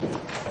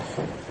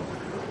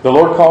The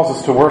Lord calls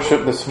us to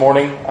worship this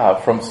morning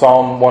from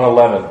Psalm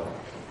 111.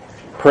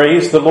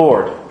 Praise the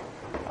Lord.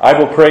 I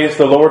will praise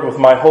the Lord with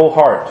my whole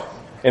heart,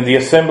 in the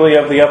assembly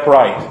of the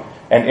upright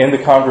and in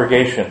the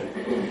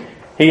congregation.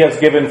 He has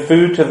given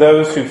food to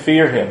those who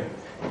fear him.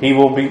 He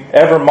will be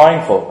ever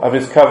mindful of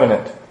his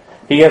covenant.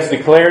 He has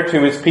declared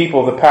to his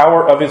people the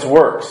power of his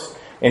works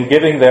in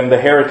giving them the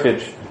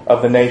heritage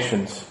of the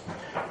nations.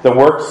 The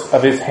works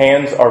of his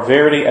hands are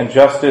verity and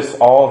justice.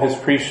 All his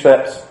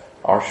precepts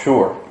are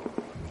sure.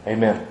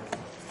 Amen.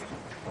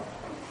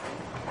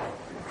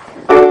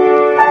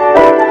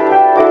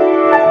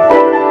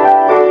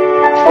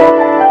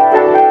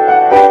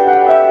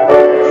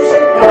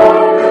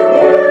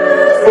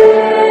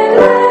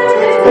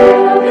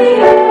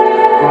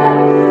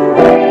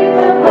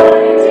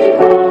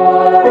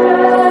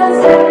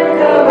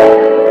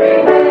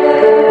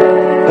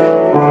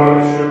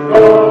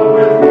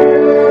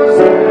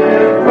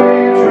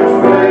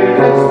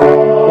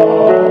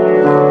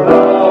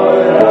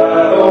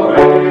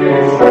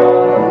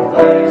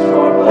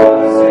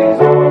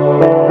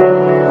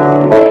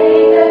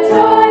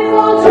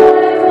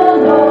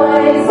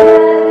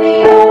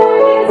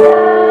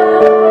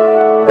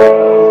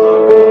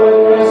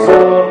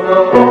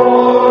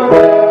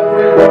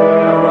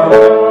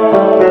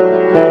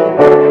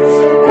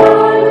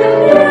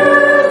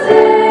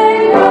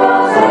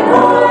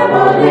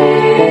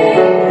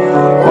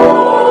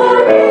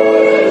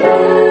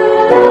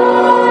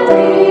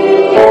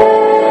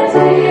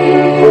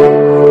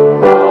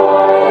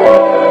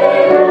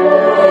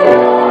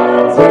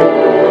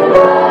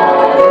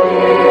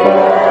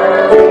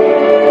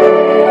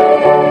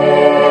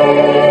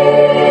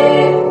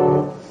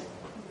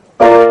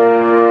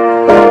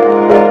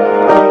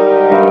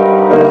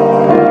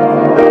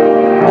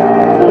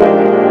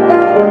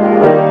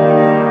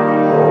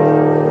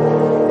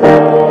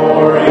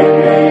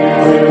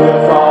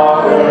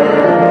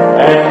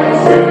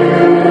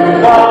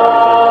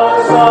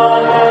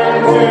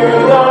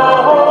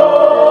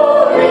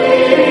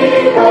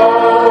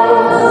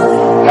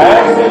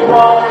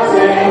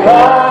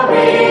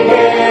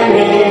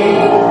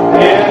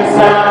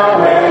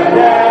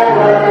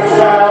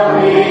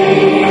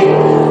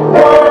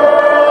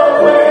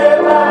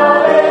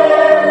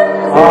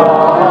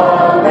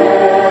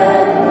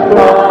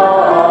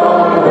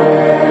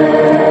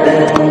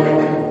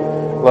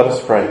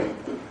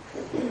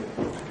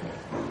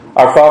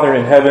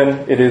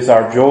 It is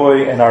our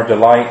joy and our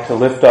delight to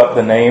lift up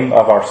the name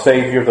of our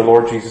Savior, the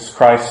Lord Jesus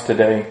Christ,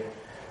 today.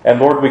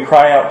 And Lord, we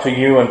cry out to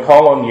you and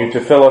call on you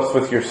to fill us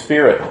with your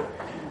Spirit,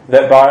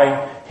 that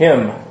by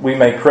him we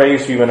may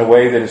praise you in a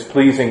way that is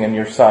pleasing in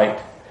your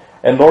sight.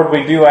 And Lord,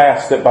 we do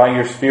ask that by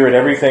your Spirit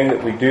everything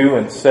that we do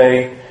and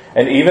say,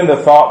 and even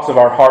the thoughts of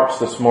our hearts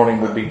this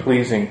morning, would be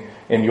pleasing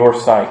in your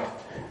sight.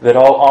 That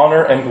all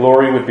honor and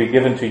glory would be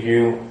given to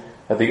you,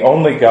 the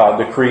only God,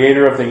 the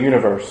creator of the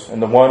universe,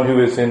 and the one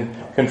who is in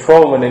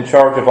control and in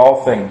charge of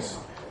all things.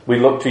 We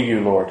look to you,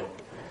 Lord.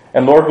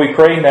 And Lord, we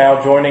pray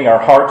now, joining our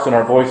hearts and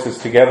our voices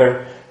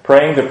together,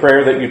 praying the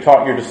prayer that you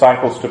taught your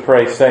disciples to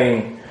pray,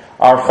 saying,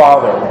 Our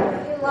Father,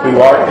 who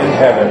art in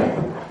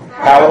heaven,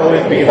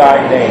 hallowed be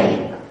thy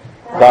name.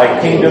 Thy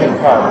kingdom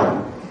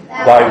come,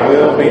 thy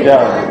will be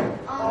done,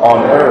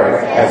 on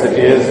earth as it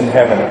is in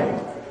heaven.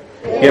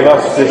 Give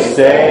us this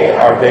day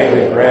our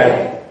daily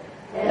bread,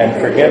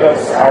 and forgive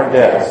us our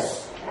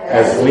debts,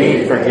 as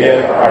we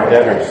forgive our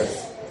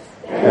debtors.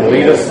 And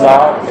lead us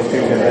not into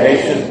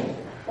temptation,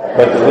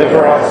 but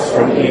deliver us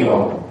from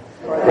evil.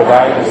 For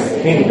thine is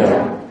the kingdom,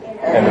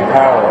 and the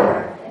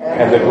power,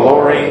 and the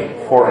glory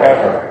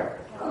forever.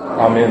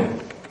 Amen.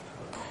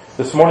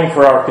 This morning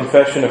for our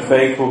confession of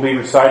faith, we'll be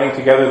reciting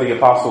together the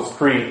Apostles'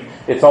 Creed.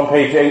 It's on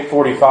page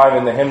 845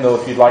 in the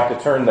hymnal if you'd like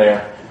to turn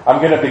there.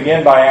 I'm going to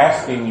begin by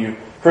asking you,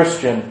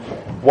 Christian,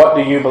 what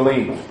do you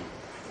believe?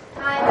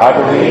 I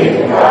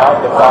believe in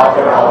God the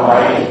Father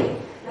Almighty,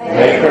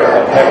 maker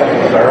of heaven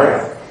and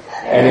earth,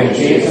 and in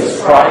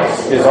Jesus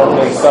Christ, his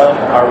only Son,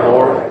 our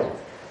Lord,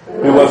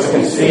 who was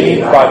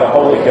conceived by the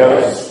Holy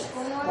Ghost,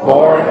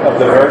 born of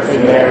the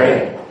Virgin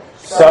Mary,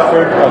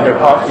 suffered under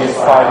Pontius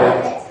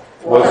Pilate,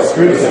 was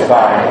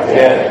crucified,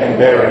 dead, and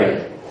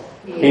buried.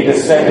 He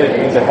descended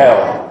into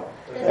hell,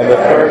 and the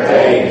third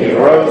day he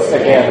rose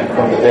again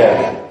from the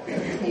dead.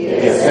 He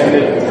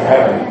ascended into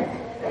heaven,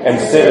 and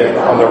sitteth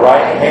on the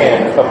right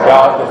hand of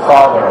God the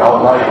Father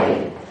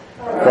Almighty.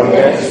 From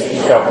thence he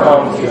shall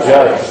come to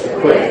judge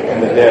the quick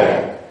and the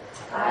dead.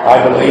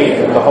 I believe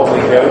in the Holy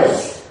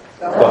Ghost,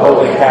 the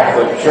Holy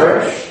Catholic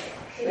Church,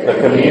 the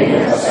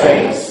communion of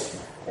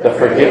saints, the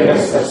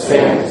forgiveness of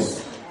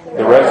sins,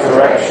 the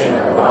resurrection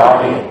of the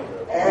body,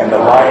 and the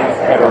life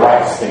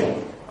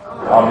everlasting.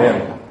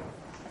 Amen.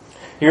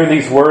 Hear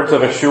these words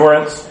of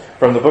assurance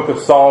from the book of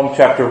Psalm,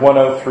 chapter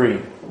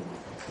 103.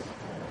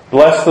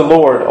 Bless the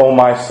Lord, O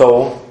my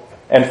soul,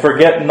 and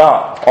forget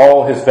not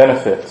all his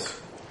benefits,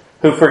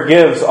 who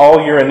forgives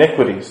all your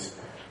iniquities,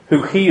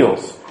 who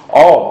heals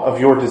all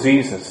of your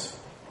diseases.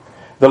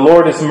 The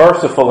Lord is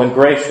merciful and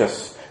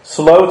gracious,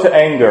 slow to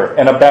anger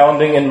and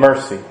abounding in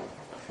mercy.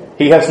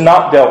 He has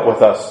not dealt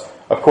with us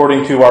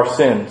according to our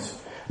sins,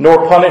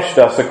 nor punished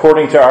us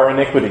according to our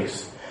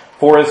iniquities.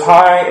 For as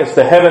high as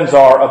the heavens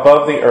are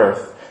above the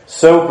earth,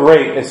 so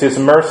great is his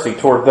mercy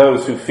toward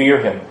those who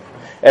fear him.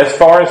 As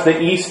far as the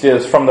east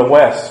is from the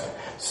west,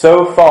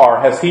 so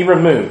far has he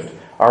removed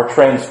our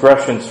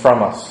transgressions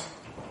from us.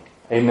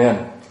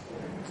 Amen.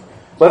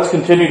 Let's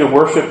continue to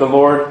worship the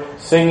Lord,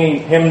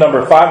 singing hymn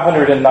number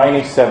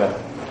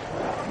 597.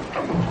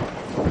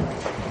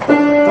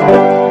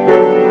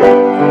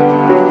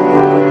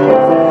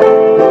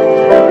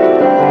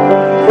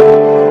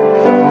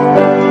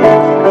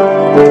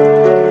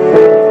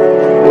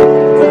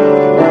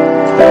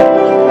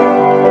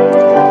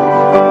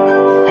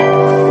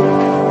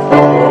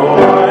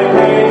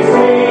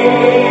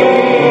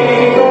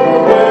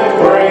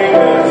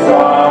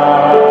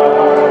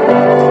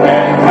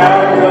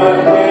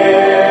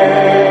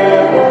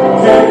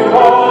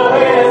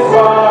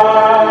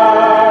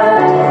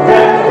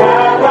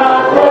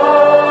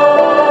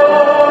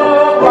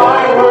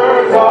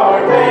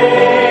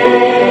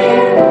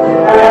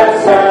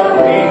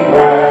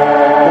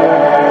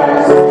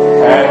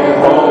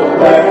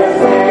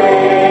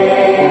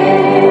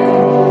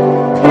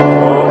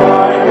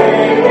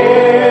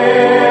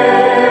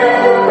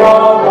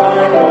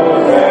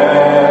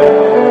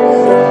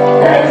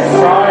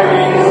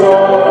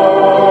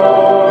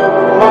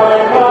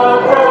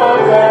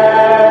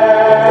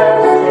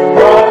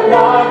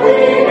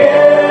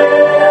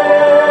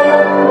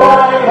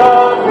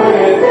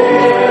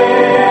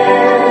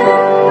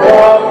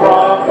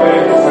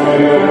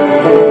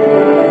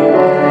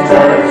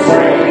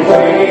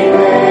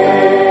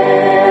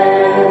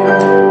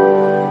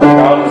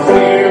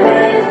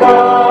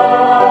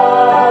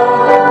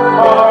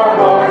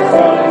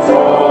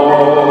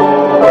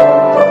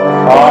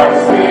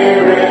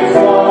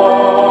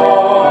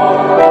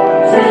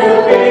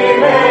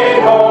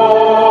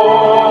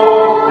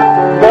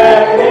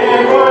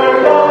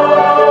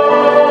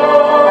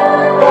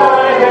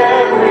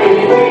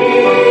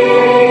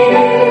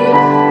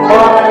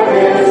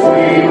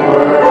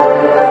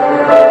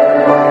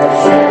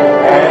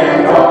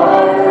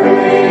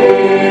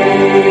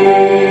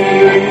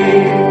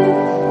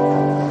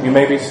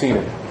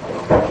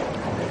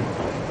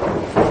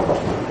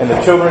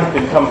 Children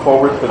can come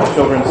forward for the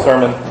children's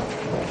sermon.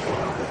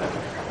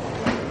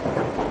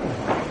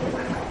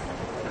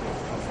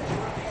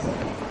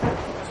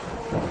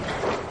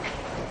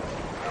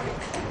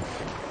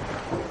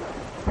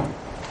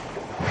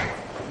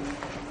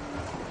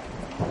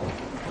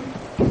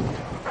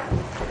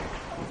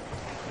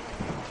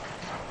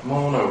 Come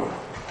on over.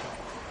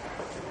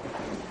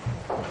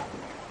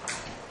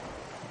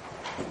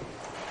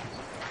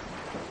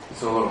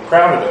 It's a little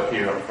crowded up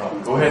here up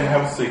front. Go ahead and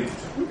have a seat.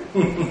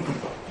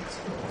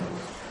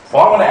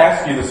 Well, I want to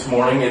ask you this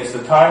morning, it's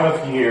the time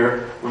of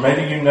year where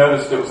maybe you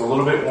noticed it was a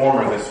little bit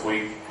warmer this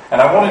week.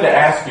 And I wanted to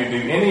ask you, do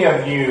any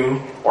of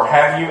you, or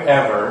have you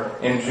ever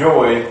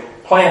enjoyed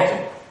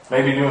planting?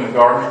 Maybe doing a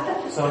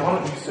garden? So why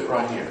don't you sit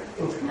right here?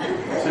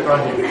 Sit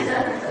right here.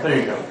 There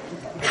you go.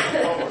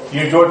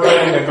 You enjoy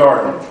planting a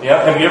garden?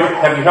 Yeah?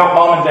 Have you helped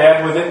mom and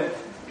dad with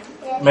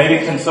it?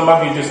 Maybe can some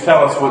of you just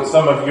tell us what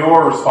some of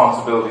your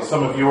responsibilities,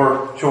 some of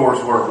your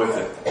chores were with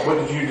it? What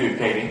did you do,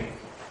 Katie?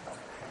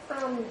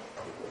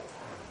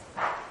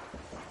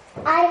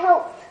 I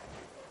helped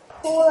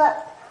pull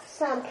up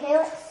some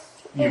carrots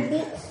and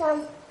beets.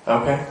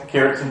 Okay,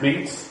 carrots and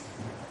beets.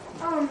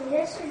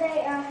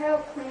 Yesterday I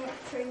helped plant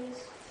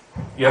trees.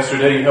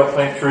 Yesterday you helped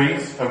plant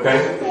trees,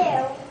 okay?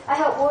 Yeah. I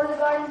helped water the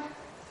garden.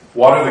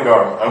 Water the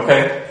garden,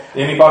 okay.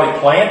 Anybody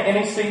plant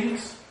any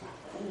seeds?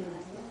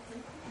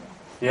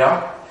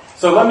 Yeah?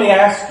 So let me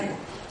ask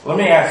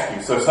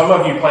you. So some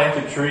of you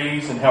planted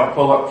trees and helped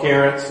pull up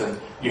carrots and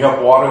you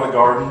helped water the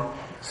garden.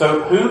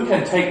 So who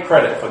can take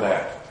credit for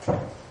that?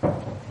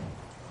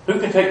 Who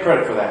can take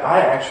credit for that? I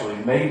actually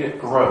made it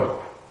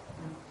grow.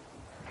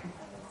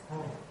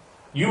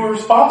 You were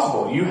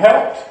responsible. You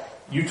helped.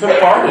 You took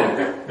part in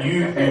it.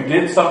 You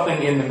did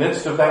something in the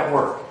midst of that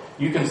work.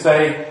 You can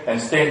say and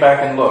stand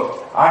back and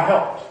look, I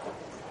helped.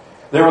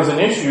 There was an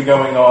issue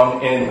going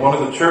on in one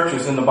of the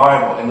churches in the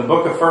Bible. In the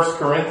book of 1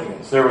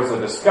 Corinthians, there was a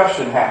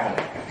discussion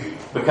happening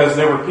because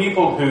there were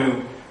people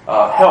who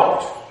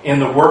helped in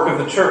the work of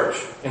the church,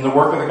 in the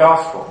work of the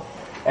gospel.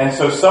 And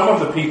so some of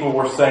the people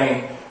were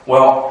saying,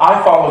 well,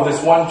 I follow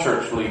this one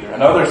church leader.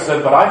 And others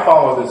said, but I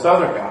follow this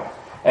other guy.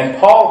 And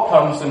Paul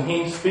comes and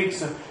he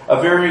speaks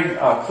a very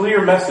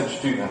clear message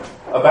to them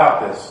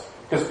about this.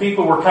 Because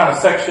people were kind of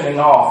sectioning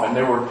off and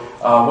there were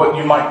what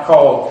you might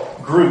call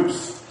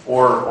groups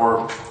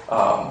or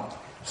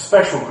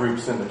special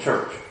groups in the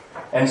church.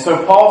 And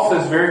so Paul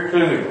says very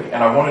clearly,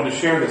 and I wanted to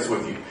share this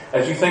with you,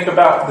 as you think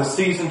about the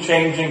season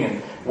changing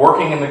and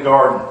working in the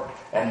garden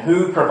and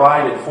who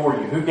provided for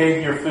you, who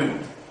gave your food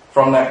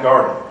from that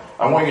garden.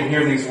 I want you to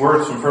hear these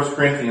words from 1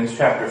 Corinthians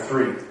chapter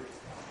 3.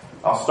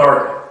 I'll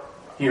start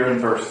here in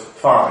verse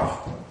 5.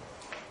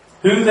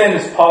 Who then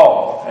is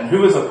Paul and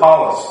who is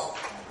Apollos,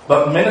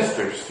 but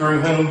ministers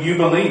through whom you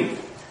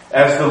believed,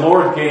 as the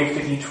Lord gave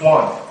to each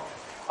one?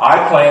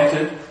 I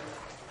planted,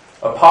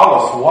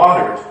 Apollos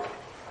watered,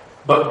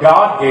 but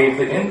God gave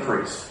the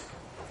increase.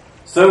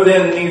 So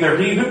then neither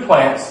he who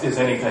plants is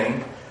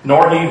anything,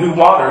 nor he who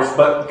waters,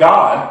 but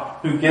God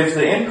who gives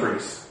the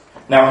increase.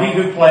 Now he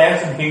who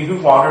plants and he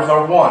who waters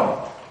are one,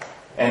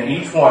 and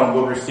each one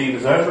will receive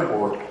his own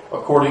reward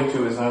according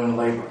to his own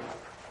labor.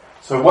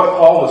 So what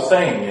Paul is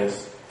saying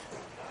is,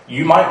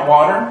 you might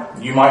water,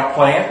 you might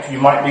plant, you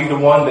might be the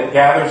one that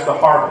gathers the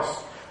harvest,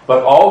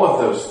 but all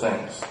of those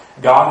things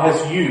God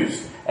has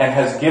used and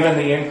has given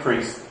the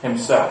increase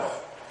himself.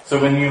 So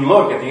when you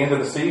look at the end of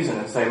the season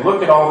and say,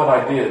 look at all that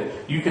I did,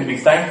 you can be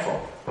thankful.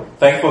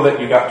 Thankful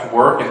that you got to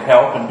work and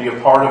help and be a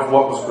part of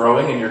what was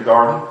growing in your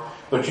garden.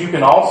 But you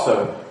can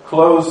also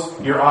close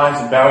your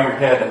eyes and bow your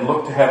head and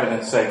look to heaven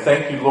and say,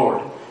 thank you,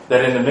 Lord,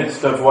 that in the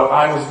midst of what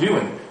I was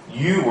doing,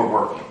 you were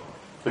working.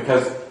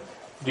 Because,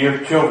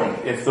 dear children,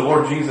 if the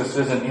Lord Jesus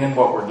isn't in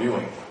what we're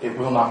doing, it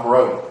will not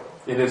grow.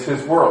 It is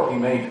His world. He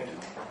made it.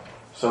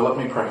 So let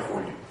me pray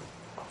for you.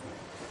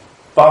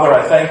 Father,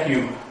 I thank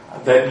you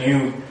that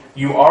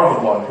you are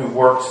the one who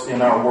works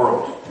in our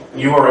world.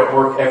 You are at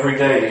work every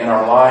day in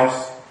our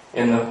lives,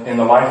 in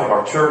the life of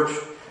our church,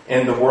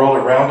 in the world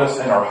around us,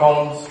 in our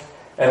homes.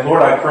 And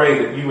Lord, I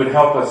pray that you would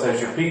help us as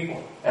your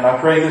people. And I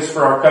pray this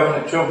for our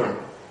covenant children.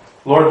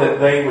 Lord, that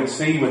they would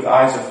see with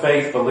eyes of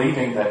faith,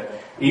 believing that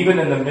even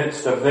in the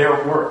midst of their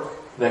work,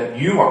 that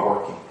you are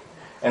working.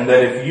 And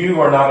that if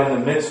you are not in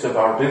the midst of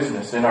our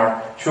business, in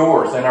our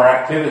chores, in our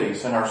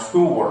activities, in our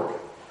schoolwork,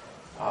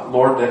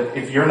 Lord, that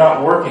if you're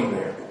not working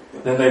there,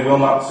 then they will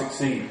not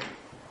succeed.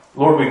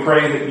 Lord, we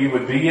pray that you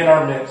would be in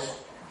our midst.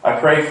 I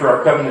pray for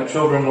our covenant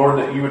children, Lord,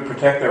 that you would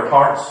protect their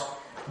hearts,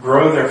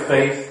 grow their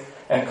faith,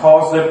 and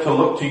cause them to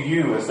look to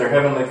you as their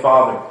Heavenly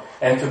Father,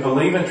 and to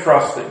believe and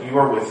trust that you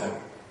are with them.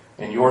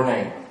 In your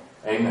name,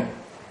 amen.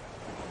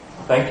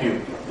 Thank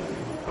you.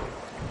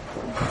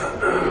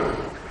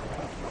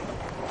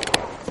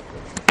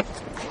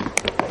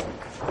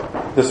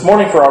 This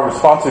morning for our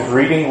responsive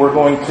reading, we're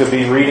going to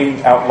be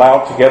reading out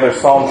loud together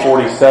Psalm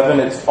 47.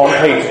 It's on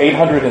page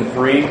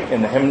 803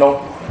 in the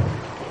hymnal.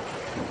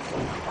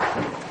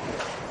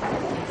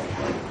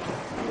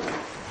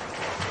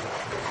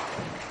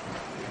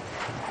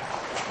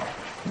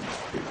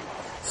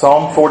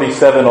 Psalm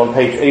 47 on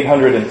page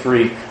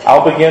 803.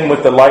 I'll begin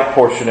with the light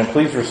portion, and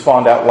please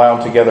respond out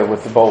loud together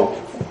with the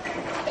bold.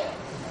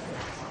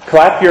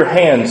 Clap your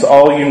hands,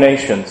 all you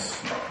nations.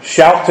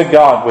 Shout to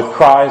God with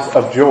cries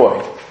of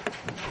joy.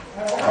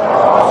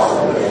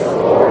 Awesome is the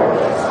Lord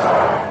Most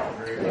High,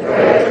 the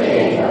great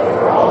King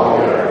over all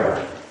the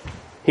earth.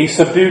 He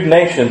subdued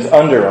nations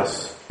under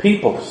us,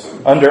 peoples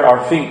under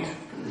our feet.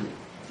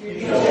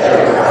 You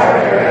chose our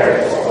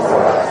heritage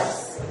for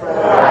us, the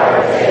light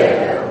of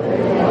Jacob, whom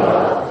we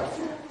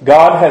love.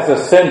 God has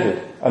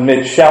ascended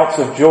amid shouts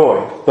of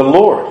joy, the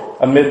Lord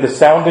amid the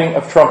sounding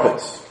of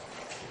trumpets.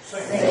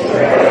 Sing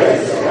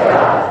praises to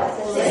God,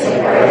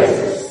 sing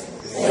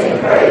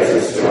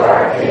praises to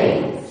our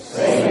King,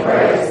 sing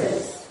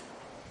praises.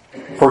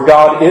 For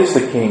God is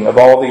the King of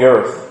all the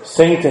earth.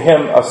 Sing to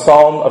Him a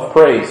psalm of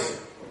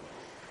praise.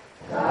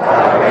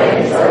 God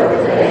reigns over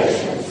the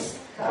nations.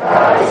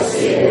 God is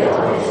seated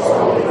on His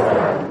holy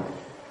throne.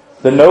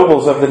 The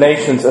nobles of the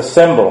nations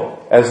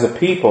assemble as the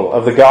people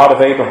of the God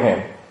of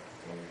Abraham.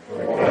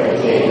 When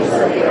the kings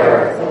of the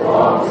earth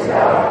belong to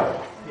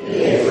God,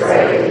 He is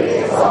greatly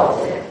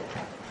exalted.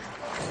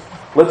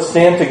 Let's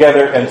stand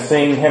together and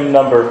sing hymn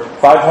number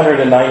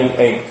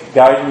 598.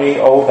 Guide me,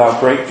 O thou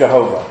great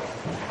Jehovah.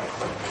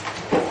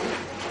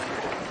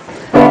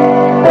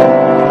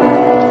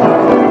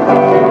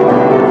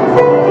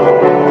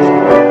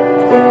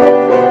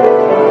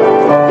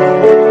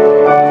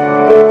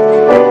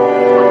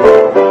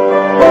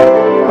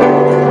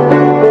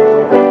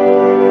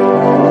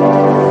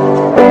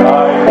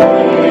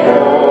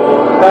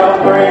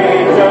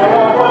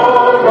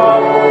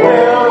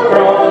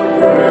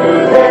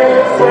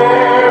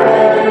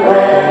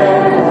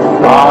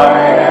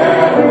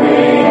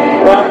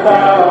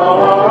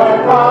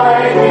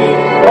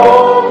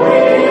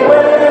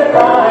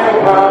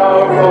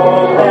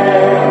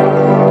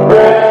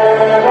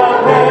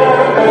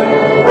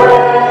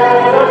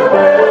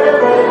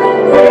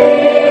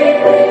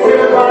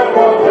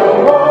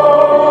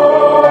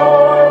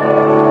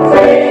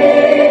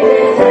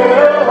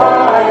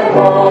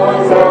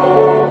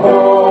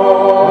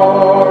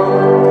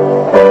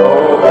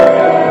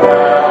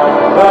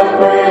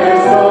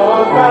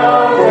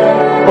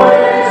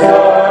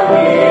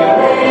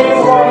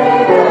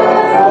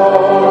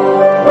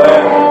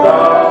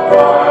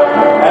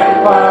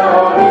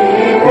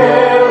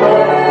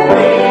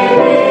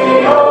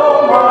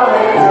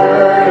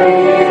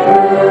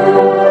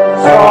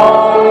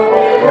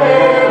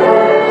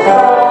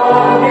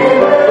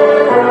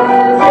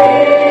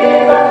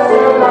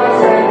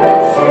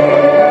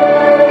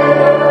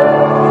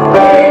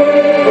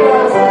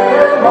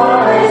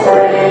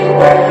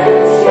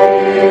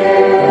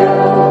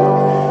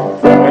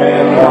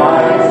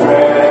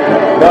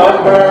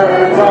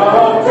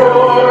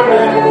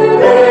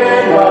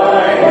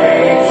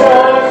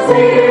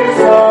 Tears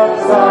of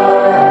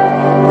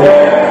sorrow,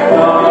 death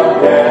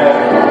of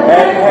death,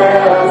 and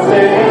hell's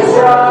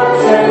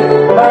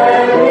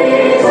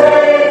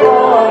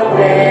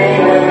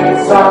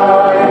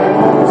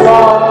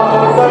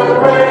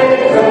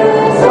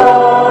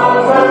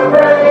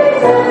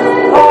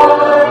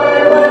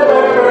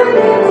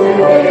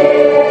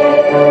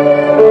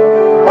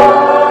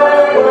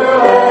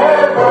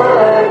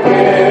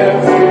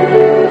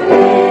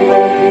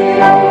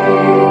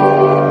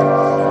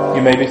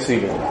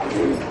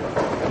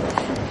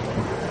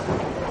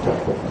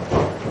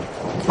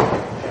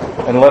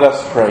and let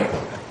us pray.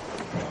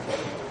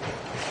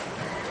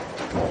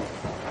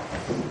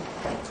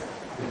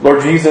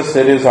 Lord Jesus,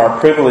 it is our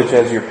privilege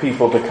as your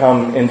people to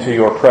come into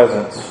your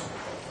presence.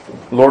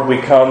 Lord, we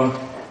come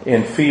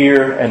in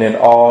fear and in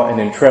awe and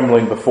in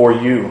trembling before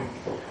you,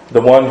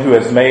 the one who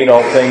has made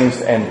all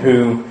things and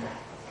who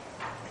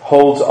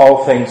holds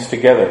all things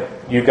together.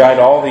 You guide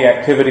all the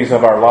activities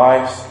of our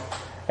lives,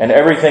 and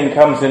everything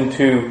comes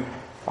into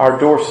our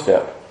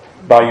doorstep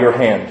by your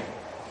hand.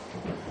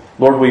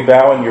 Lord, we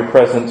bow in your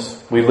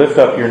presence, we lift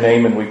up your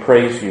name, and we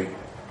praise you.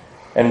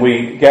 And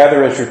we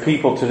gather as your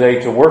people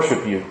today to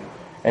worship you,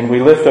 and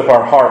we lift up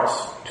our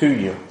hearts to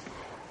you,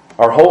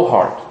 our whole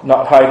heart,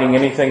 not hiding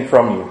anything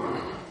from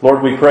you.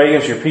 Lord, we pray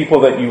as your people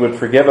that you would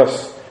forgive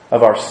us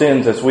of our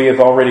sins as we have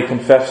already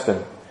confessed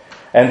them,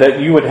 and that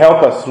you would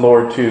help us,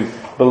 Lord, to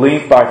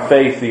believe by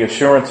faith the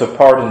assurance of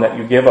pardon that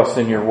you give us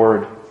in your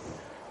word.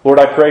 Lord,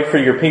 I pray for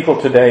your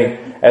people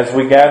today as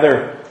we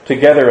gather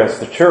together as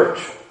the church.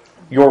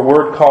 Your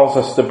word calls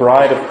us the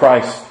bride of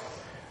Christ.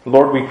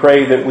 Lord, we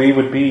pray that we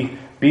would be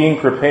being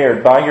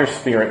prepared by your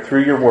Spirit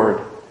through your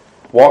word,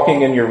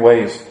 walking in your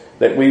ways,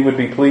 that we would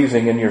be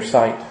pleasing in your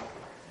sight.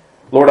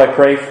 Lord, I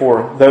pray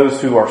for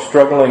those who are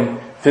struggling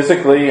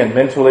physically and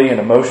mentally and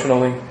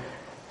emotionally,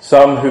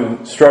 some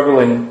who struggle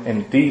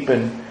in deep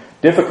and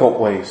difficult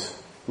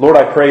ways. Lord,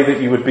 I pray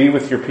that you would be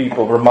with your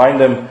people, remind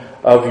them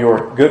of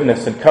your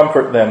goodness and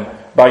comfort them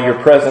by your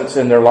presence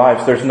in their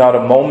lives. There's not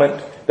a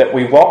moment that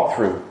we walk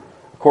through,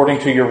 according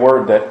to your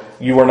word, that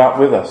you are not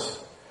with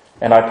us.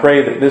 And I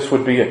pray that this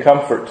would be a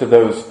comfort to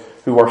those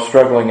who are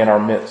struggling in our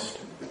midst.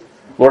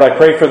 Lord, I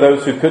pray for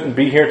those who couldn't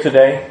be here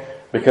today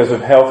because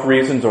of health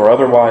reasons or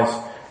otherwise.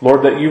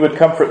 Lord, that you would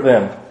comfort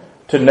them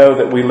to know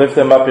that we lift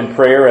them up in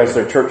prayer as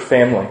their church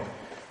family.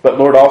 But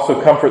Lord,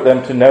 also comfort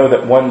them to know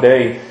that one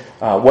day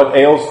what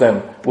ails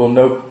them will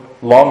no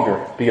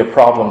longer be a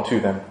problem to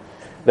them.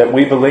 That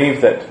we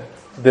believe that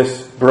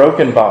this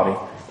broken body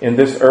in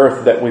this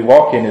earth that we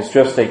walk in is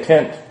just a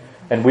tent,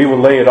 and we will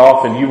lay it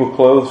off, and you will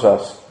clothe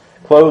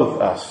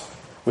us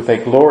with a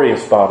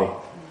glorious body,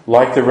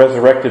 like the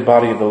resurrected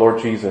body of the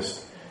Lord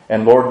Jesus.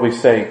 And Lord, we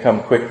say,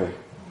 come quickly.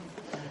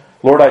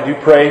 Lord, I do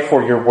pray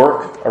for your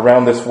work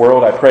around this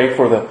world. I pray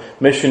for the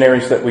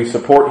missionaries that we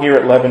support here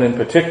at Lebanon,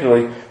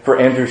 particularly for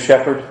Andrew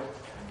Shepherd.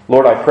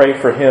 Lord, I pray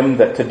for him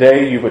that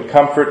today you would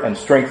comfort and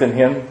strengthen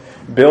him,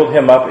 build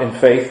him up in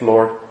faith,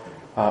 Lord.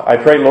 I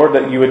pray, Lord,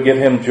 that you would give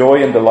him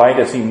joy and delight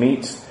as he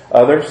meets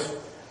others,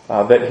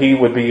 that he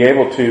would be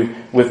able to,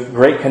 with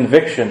great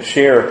conviction,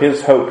 share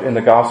his hope in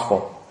the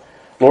gospel.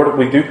 Lord,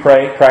 we do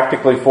pray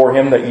practically for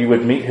him that you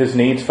would meet his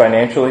needs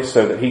financially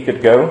so that he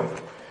could go.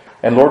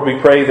 And Lord, we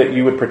pray that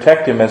you would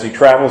protect him as he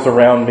travels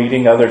around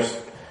meeting others,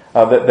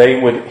 that they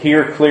would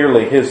hear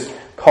clearly his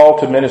call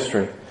to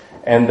ministry,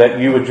 and that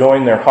you would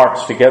join their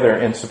hearts together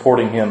in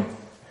supporting him.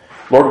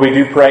 Lord, we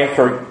do pray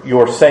for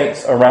your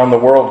saints around the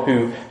world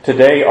who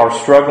today are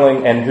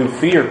struggling and who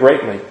fear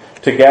greatly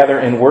to gather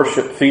in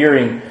worship,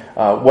 fearing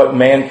what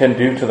man can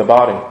do to the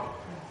body.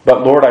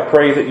 But Lord, I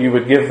pray that you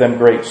would give them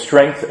great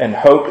strength and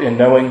hope in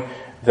knowing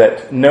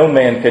that no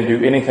man can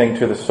do anything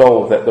to the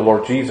soul that the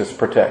Lord Jesus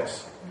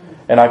protects.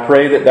 And I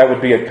pray that that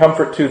would be a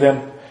comfort to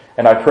them.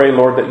 And I pray,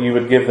 Lord, that you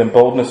would give them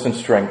boldness and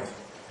strength.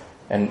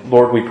 And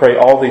Lord, we pray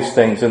all these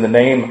things in the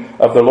name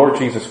of the Lord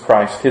Jesus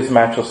Christ, his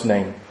matchless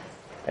name.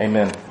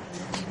 Amen.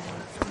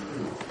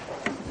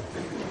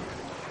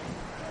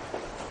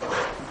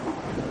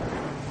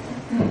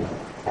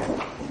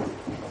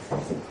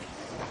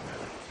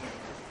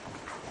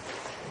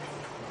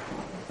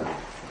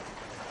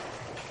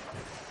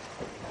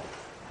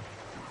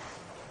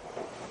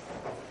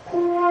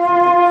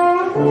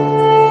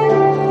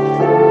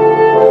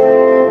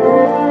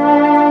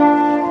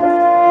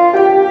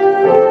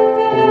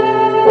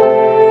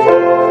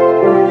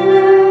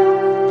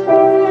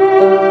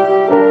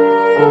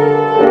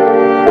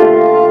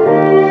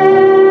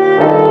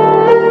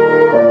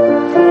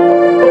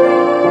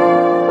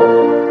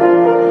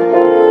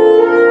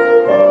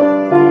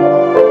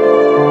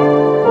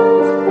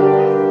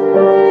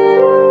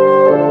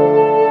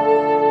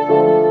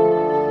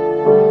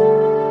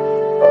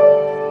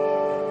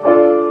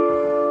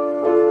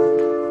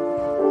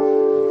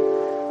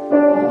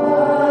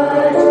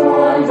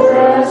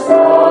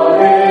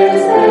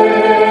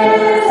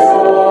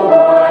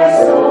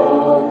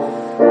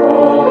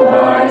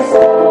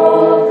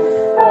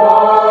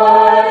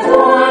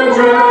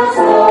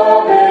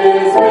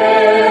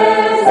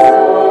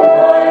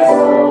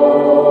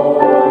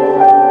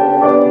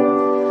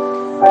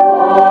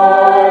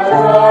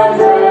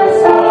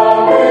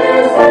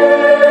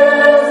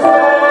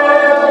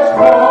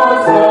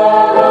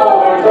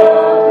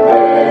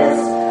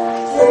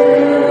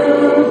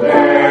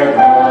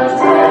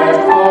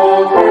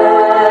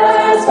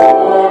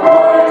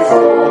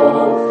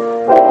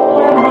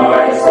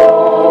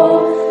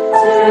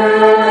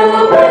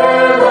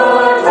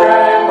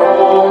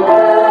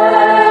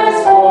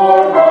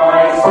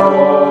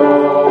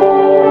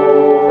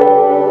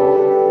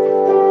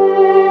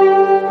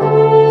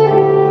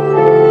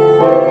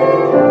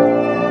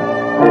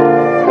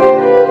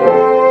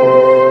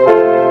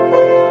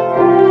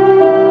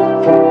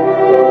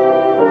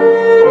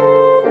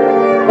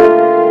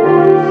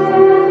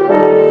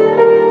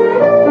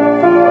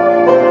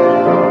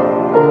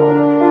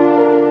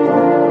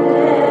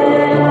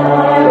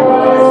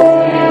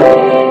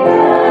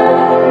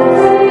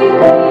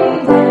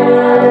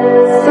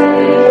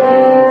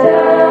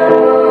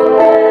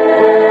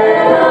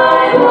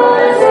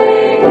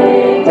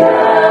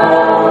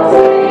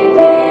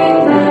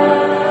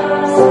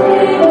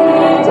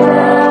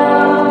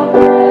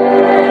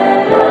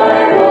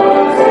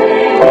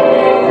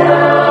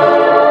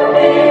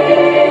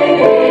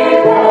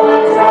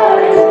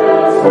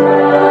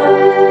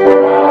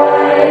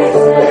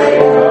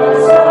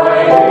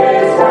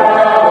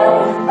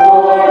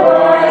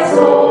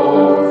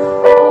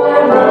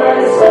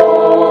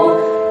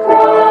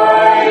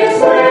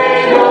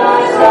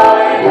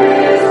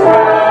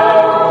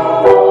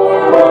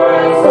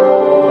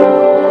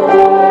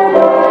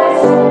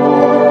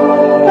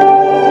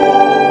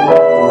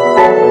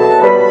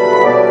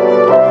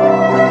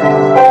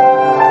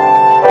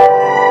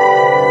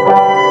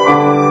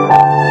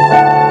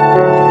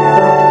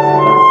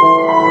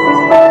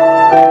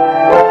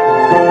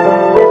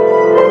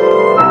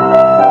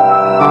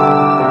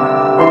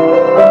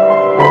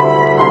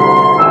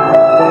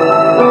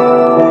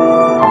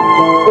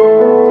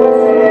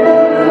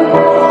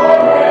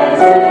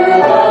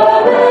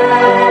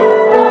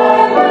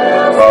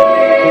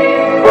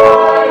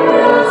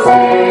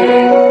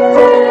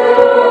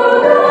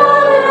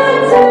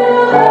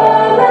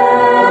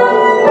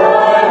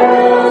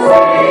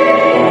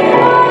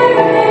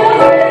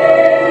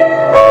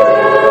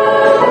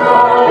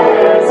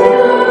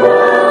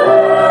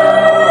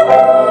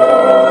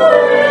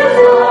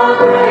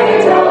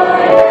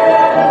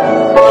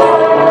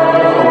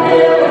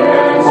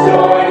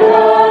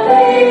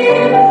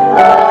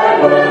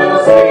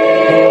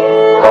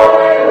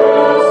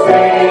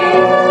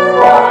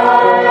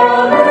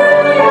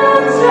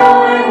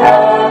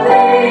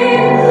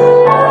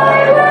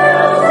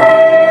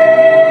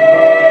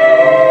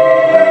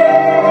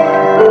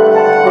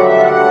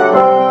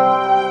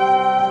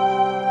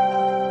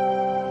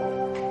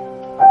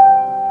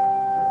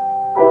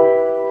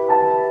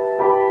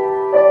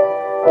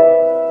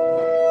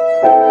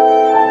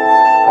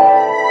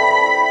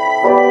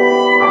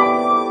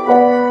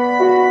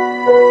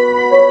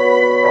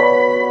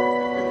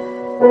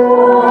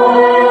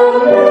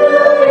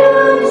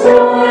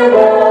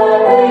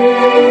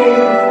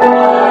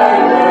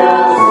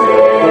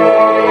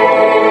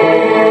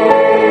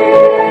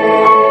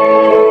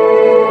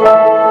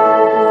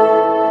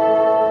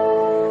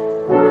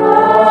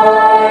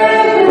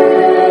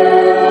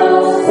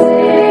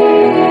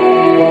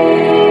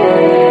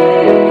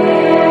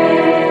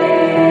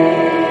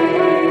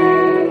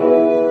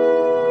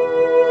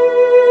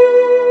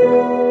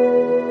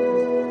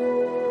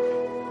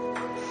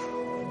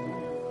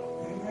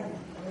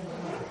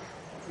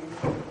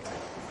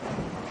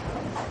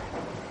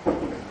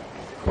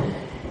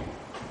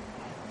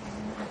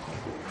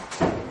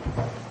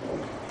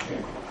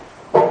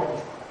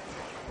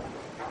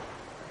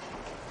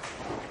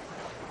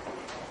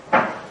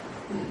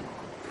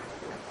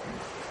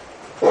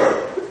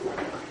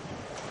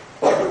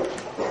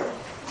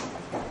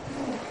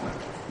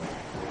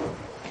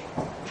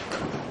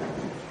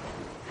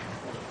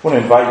 I want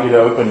to invite you to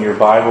open your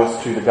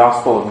Bibles to the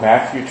Gospel of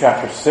Matthew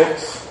chapter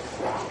 6.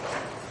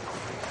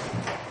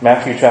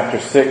 Matthew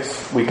chapter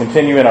 6. We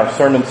continue in our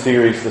sermon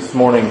series this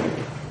morning,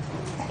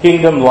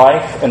 Kingdom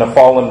Life in a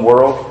Fallen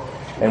World.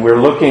 And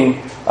we're looking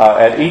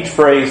at each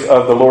phrase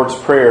of the Lord's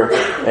Prayer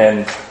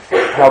and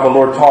how the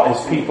Lord taught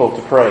His people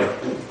to pray.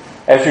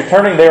 As you're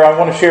turning there, I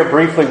want to share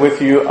briefly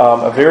with you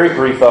a very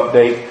brief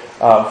update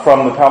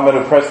from the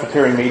Palmetto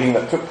Presbytery meeting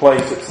that took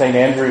place at St.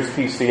 Andrew's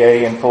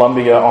PCA in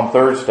Columbia on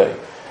Thursday.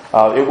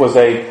 It was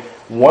a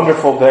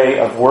wonderful day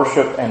of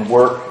worship and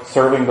work,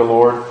 serving the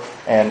Lord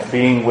and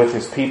being with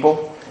His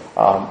people.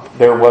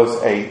 There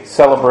was a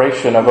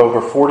celebration of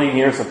over 40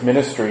 years of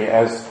ministry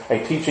as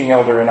a teaching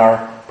elder in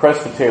our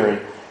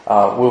presbytery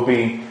will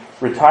be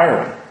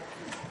retiring.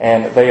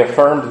 And they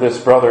affirmed this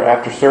brother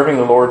after serving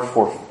the Lord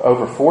for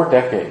over 4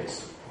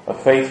 decades of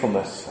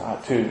faithfulness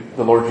to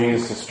the Lord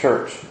Jesus'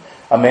 church.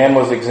 A man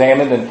was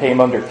examined and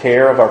came under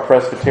care of our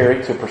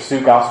presbytery to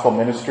pursue gospel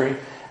ministry.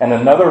 And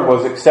another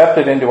was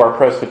accepted into our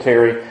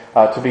presbytery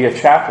to be a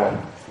chaplain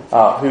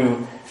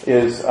who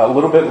is a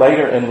little bit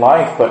later in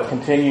life but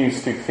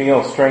continues to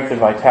feel strength and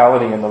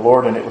vitality in the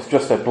Lord. And it was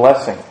just a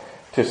blessing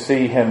to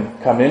see him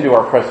come into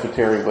our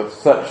presbytery with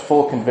such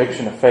full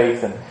conviction of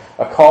faith and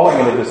a calling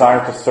and a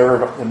desire to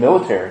serve the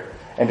military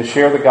and to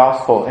share the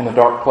gospel in a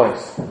dark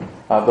place.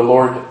 The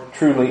Lord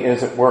truly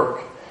is at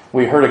work.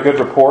 We heard a good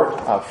report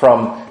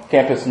from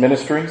campus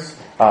ministries,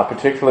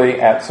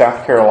 particularly at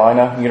South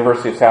Carolina,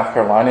 University of South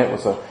Carolina. It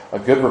was a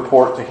good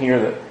report to hear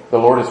that the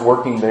Lord is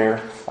working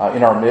there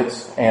in our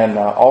midst, and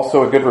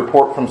also a good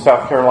report from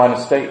South Carolina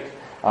State,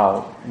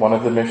 one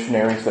of the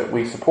missionaries that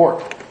we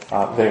support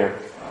there.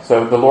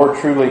 So the Lord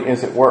truly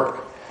is at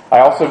work. I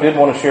also did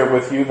want to share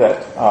with you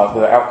that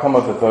the outcome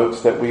of the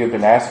votes that we have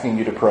been asking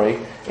you to pray.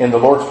 In the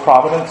Lord's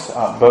providence,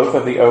 both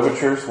of the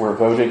overtures were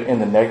voted in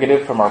the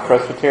negative from our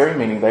presbytery,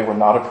 meaning they were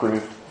not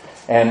approved.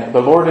 And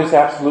the Lord is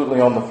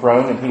absolutely on the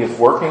throne, and He is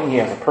working. He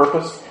has a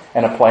purpose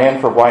and a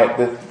plan for why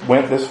it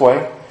went this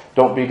way.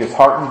 Don't be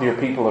disheartened, dear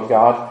people of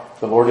God.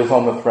 The Lord is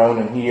on the throne,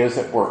 and He is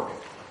at work.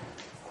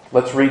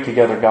 Let's read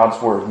together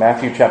God's Word.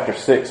 Matthew chapter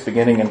 6,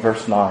 beginning in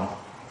verse 9.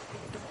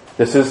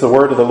 This is the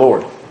word of the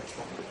Lord.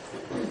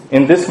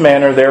 In this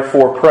manner,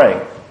 therefore,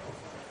 pray.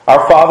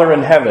 Our Father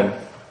in heaven,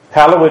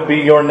 hallowed be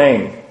your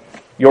name.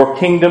 Your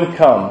kingdom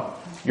come,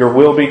 your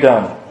will be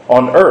done,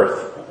 on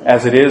earth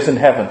as it is in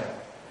heaven.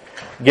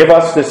 Give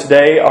us this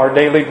day our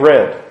daily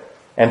bread,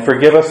 and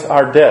forgive us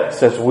our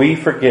debts as we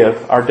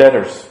forgive our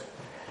debtors.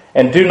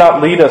 And do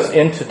not lead us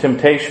into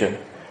temptation,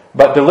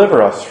 but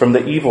deliver us from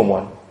the evil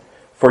one.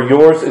 For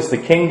yours is the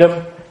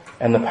kingdom,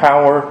 and the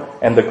power,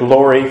 and the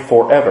glory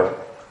forever.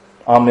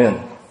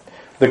 Amen.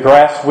 The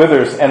grass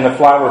withers and the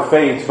flower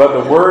fades,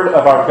 but the word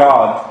of our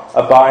God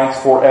abides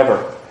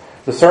forever.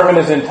 The sermon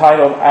is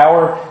entitled,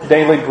 Our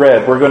Daily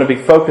Bread. We're going to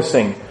be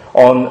focusing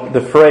on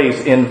the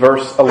phrase in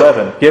verse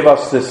 11, give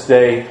us this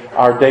day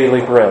our daily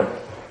bread.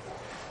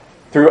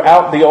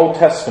 Throughout the Old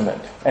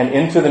Testament and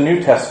into the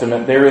New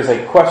Testament, there is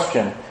a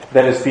question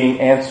that is being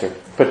answered,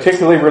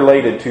 particularly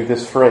related to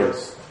this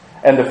phrase.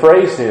 And the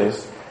phrase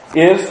is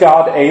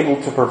God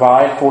able to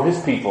provide for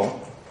His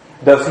people?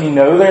 Does He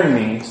know their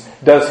needs?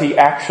 Does He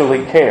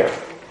actually care?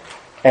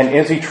 And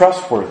is He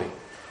trustworthy?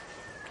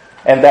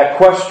 And that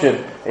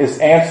question is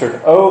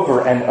answered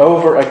over and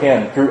over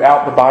again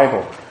throughout the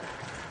Bible.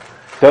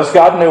 Does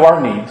God know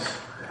our needs?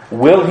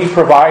 Will He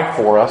provide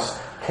for us?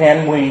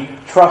 Can we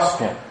trust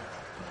Him?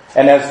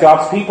 And as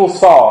God's people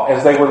saw,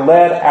 as they were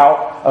led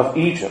out of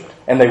Egypt,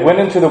 and they went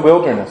into the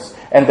wilderness,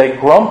 and they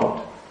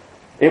grumbled,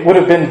 it would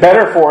have been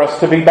better for us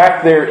to be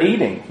back there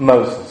eating,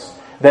 Moses,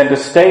 than to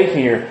stay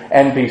here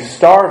and be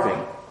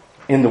starving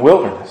in the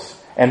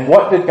wilderness. And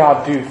what did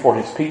God do for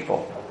His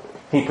people?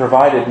 He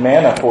provided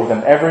manna for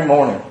them every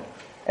morning,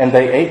 and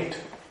they ate.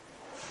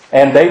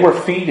 And they were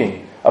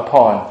feeding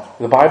upon,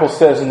 the Bible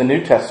says in the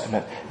New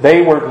Testament,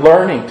 they were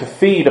learning to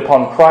feed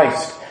upon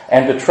Christ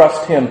and to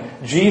trust Him.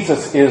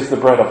 Jesus is the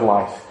bread of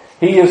life.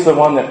 He is the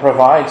one that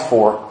provides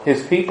for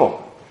His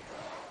people.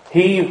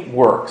 He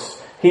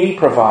works. He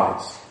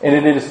provides. And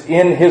it is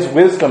in His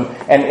wisdom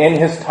and in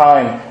His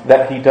time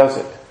that He does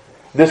it.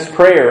 This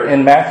prayer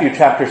in Matthew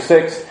chapter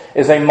 6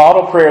 is a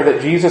model prayer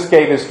that Jesus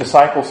gave His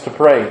disciples to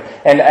pray.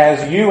 And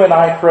as you and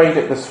I prayed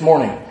it this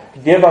morning,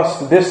 give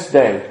us this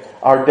day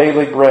our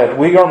daily bread,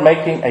 we are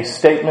making a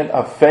statement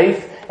of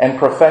faith and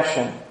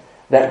profession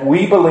that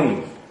we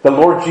believe the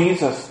Lord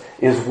Jesus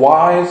is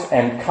wise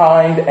and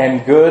kind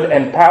and good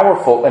and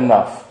powerful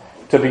enough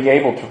to be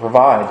able to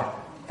provide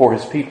for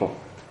His people.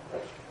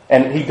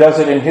 And He does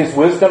it in His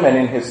wisdom and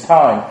in His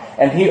time,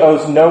 and He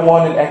owes no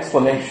one an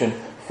explanation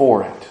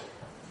for it.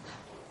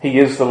 He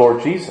is the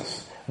Lord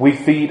Jesus. We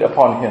feed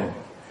upon Him.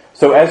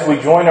 So as we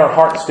join our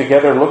hearts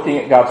together looking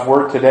at God's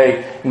Word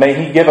today, may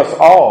He give us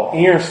all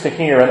ears to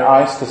hear and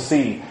eyes to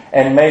see,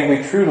 and may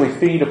we truly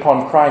feed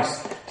upon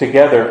Christ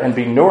together and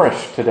be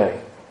nourished today.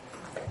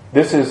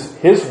 This is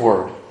His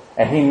Word,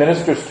 and He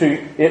ministers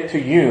to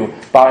you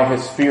by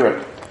His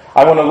Spirit.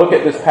 I want to look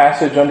at this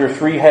passage under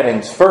 3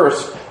 headings.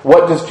 First,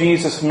 what does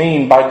Jesus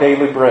mean by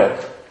daily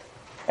bread?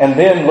 And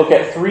then look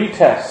at 3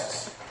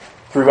 tests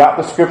throughout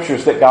the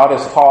Scriptures that God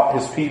has taught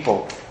His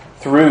people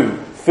through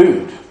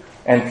food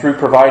and through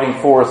providing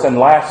for us. And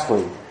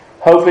lastly,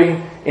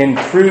 hoping in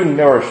true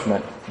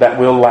nourishment that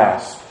will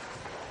last.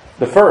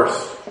 The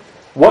first,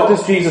 what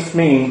does Jesus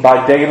mean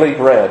by daily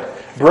bread?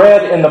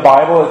 Bread in the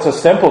Bible, it's a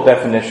simple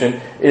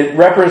definition. It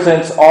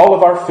represents all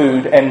of our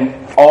food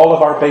and all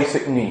of our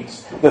basic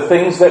needs. The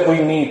things that we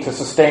need to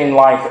sustain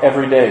life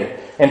every day.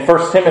 In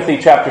 1 Timothy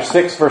chapter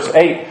 6, verse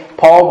 8,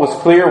 Paul was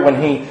clear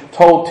when he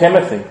told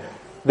Timothy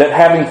that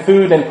having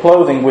food and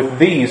clothing, with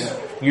these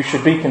you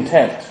should be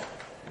content.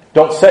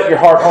 Don't set your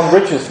heart on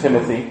riches,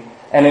 Timothy,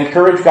 and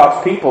encourage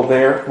God's people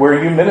there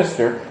where you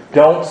minister.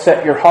 Don't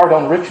set your heart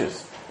on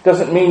riches.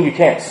 Doesn't mean you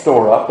can't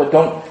store up, but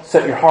don't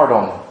set your heart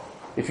on them.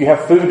 If you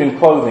have food and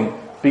clothing,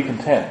 be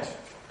content.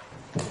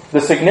 The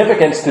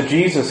significance to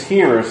Jesus'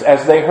 hearers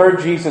as they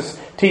heard Jesus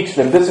teach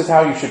them, this is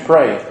how you should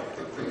pray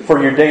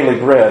for your daily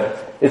bread.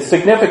 It's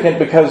significant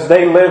because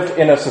they lived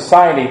in a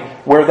society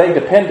where they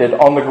depended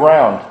on the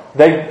ground.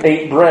 They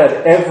ate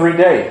bread every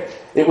day.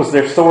 It was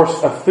their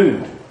source of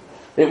food.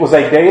 It was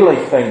a daily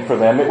thing for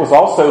them. It was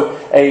also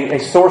a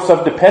source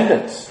of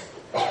dependence.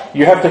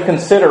 You have to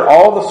consider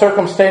all the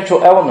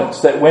circumstantial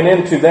elements that went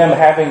into them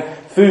having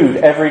food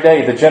every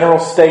day, the general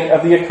state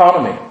of the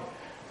economy,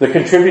 the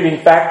contributing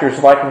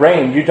factors like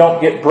rain. You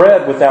don't get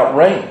bread without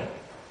rain.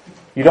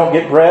 You don't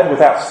get bread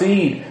without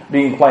seed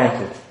being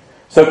planted.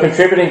 So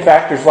contributing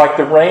factors like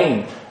the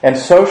rain and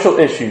social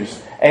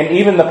issues and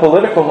even the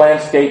political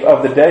landscape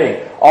of the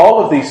day,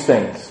 all of these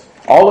things,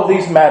 all of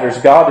these matters,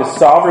 God is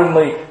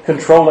sovereignly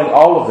controlling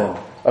all of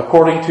them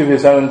according to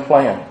His own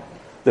plan.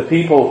 The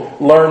people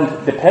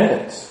learned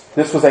dependence.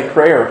 This was a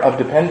prayer of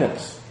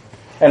dependence.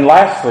 And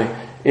lastly,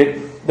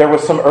 there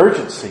was some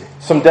urgency,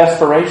 some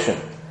desperation.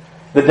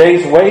 The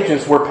day's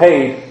wages were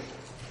paid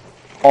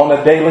on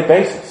a daily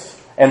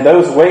basis. And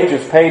those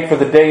wages paid for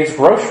the day's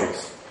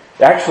groceries.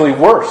 Actually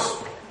worse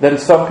than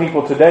some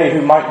people today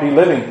who might be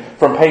living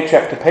from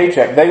paycheck to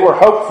paycheck. They were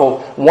hopeful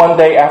one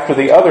day after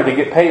the other to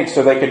get paid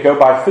so they could go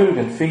buy food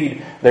and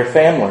feed their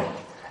family.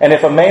 And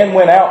if a man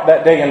went out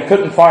that day and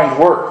couldn't find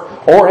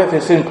work, or if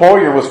his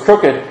employer was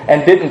crooked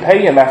and didn't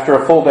pay him after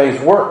a full day's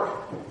work,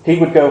 he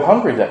would go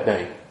hungry that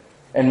day.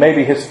 And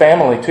maybe his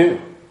family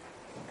too.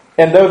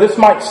 And though this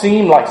might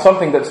seem like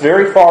something that's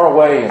very far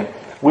away, and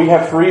we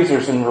have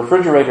freezers and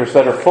refrigerators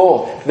that are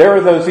full, there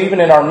are those even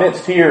in our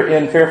midst here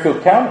in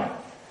Fairfield County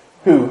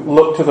who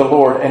look to the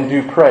Lord and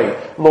do pray,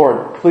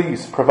 Lord,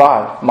 please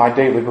provide my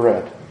daily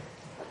bread.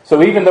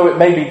 So even though it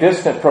may be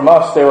distant from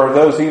us, there are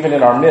those even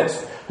in our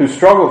midst who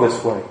struggle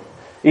this way.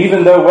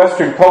 Even though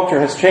Western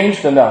culture has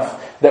changed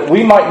enough that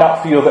we might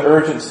not feel the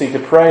urgency to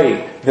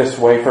pray this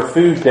way for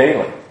food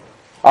daily.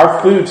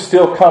 Our food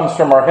still comes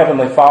from our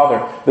Heavenly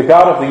Father, the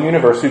God of the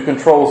universe who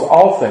controls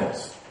all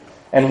things.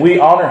 And we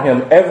honor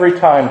Him every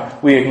time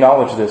we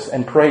acknowledge this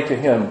and pray to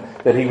Him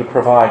that He would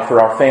provide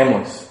for our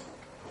families.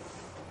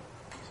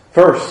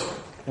 First,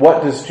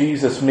 what does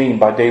Jesus mean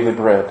by daily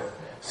bread?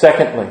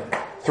 Secondly,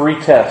 3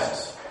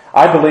 tests.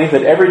 I believe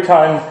that every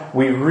time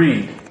we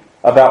read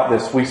about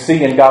this, we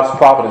see in God's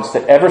providence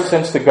that ever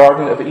since the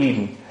Garden of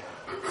Eden,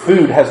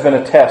 food has been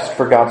a test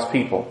for God's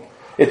people.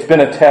 It's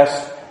been a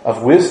test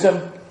of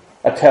wisdom,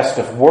 a test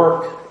of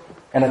work,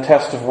 and a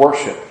test of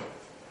worship.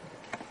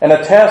 And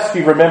a test,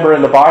 you remember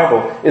in the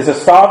Bible, is a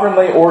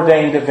sovereignly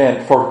ordained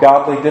event for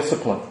godly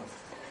discipline.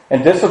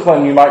 And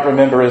discipline, you might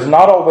remember, is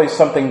not always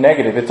something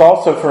negative. It's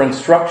also for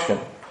instruction.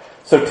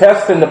 So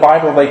tests in the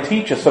Bible, they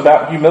teach us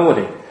about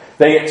humility.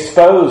 They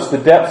expose the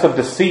depths of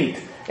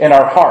deceit in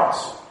our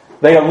hearts.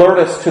 They alert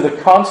us to the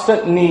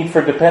constant need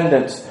for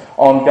dependence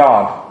on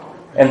God.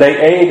 And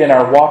they aid in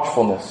our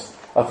watchfulness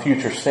of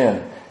future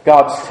sin.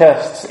 God's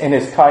tests in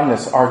His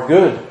kindness are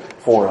good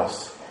for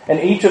us. And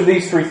each of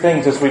these 3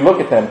 things, as we look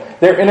at them,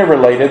 they're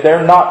interrelated.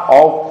 They're not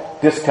all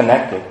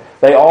disconnected.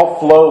 They all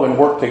flow and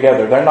work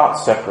together. They're not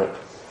separate.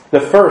 The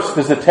first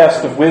is the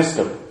test of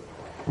wisdom.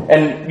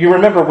 And you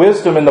remember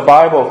wisdom in the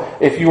Bible,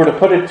 if you were to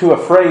put it to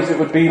a phrase, it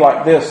would be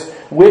like this: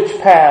 which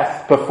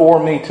path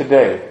before me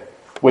today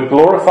would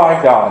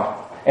glorify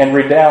God and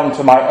redound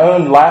to my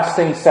own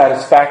lasting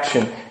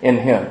satisfaction in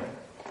Him?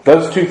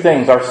 Those 2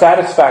 things, our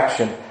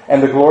satisfaction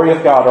and the glory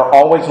of God, are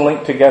always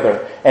linked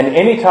together. And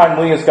anytime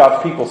we as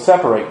God's people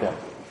separate them,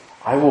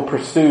 I will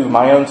pursue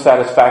my own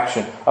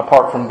satisfaction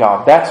apart from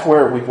God. That's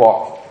where we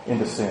walk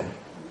into sin.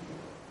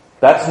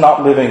 That's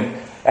not living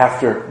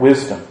after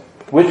wisdom.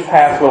 Which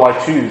path will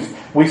I choose?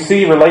 We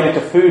see related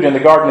to food in the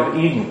Garden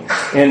of Eden.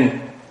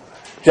 In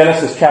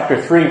Genesis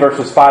chapter 3,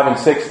 verses 5 and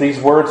 6, these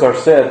words are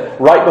said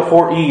right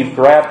before Eve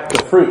grabbed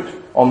the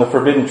fruit on the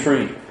forbidden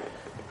tree.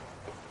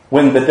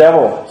 When the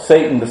devil,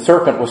 Satan, the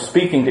serpent, was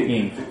speaking to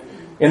Eve,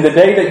 "In the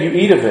day that you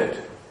eat of it,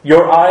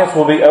 your eyes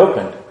will be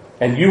opened,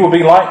 and you will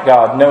be like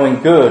God,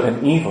 knowing good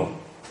and evil."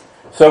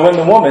 So when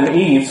the woman,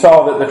 Eve,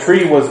 saw that the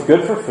tree was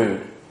good for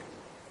food,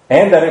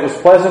 and that it was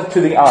pleasant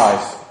to the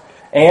eyes,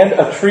 and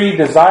a tree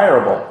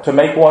desirable to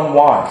make one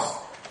wise,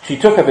 she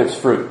took of its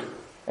fruit,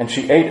 and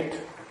she ate it.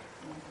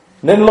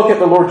 And then look at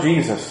the Lord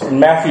Jesus in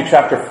Matthew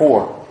chapter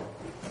 4.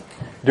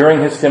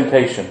 during his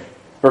temptation.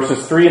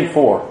 Verses 3 and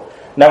 4.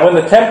 Now when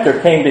the tempter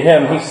came to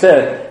him, he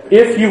said,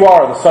 "If you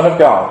are the Son of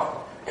God,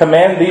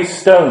 command these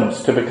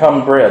stones to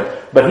become bread."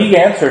 But he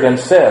answered and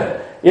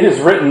said, "It is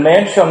written,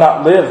 man shall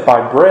not live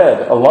by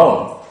bread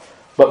alone,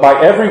 but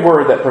by every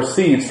word that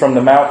proceeds from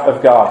the mouth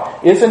of God."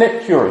 Isn't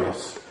it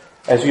curious,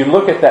 as you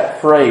look at that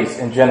phrase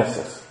in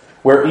Genesis,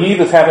 where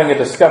Eve is having a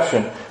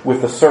discussion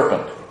with the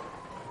serpent,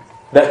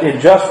 that in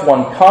just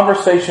one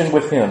conversation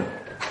with him,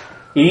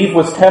 Eve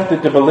was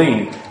tempted to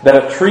believe that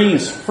a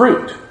tree's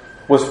fruit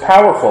was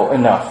powerful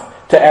enough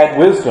to add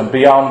wisdom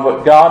beyond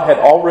what God had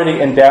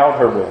already endowed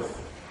her with.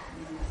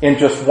 In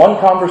just one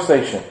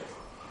conversation,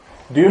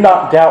 do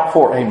not doubt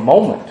for a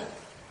moment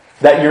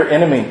that your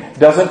enemy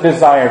doesn't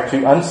desire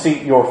to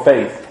unseat your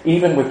faith,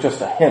 even with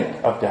just a hint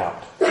of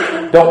doubt.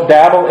 Don't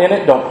dabble in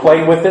it. Don't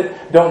play with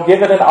it. Don't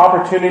give it an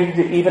opportunity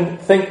to even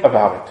think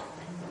about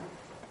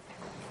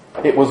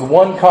it. It was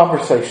one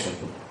conversation,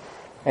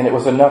 and it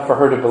was enough for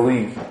her to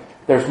believe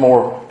there's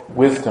more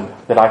wisdom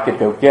that I could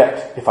go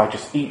get if I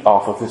just eat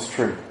off of this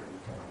tree.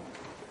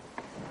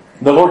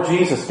 The Lord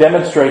Jesus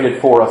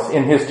demonstrated for us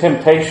in his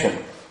temptation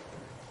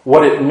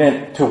what it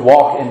meant to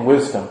walk in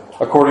wisdom.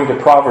 According to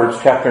Proverbs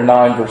chapter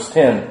 9, verse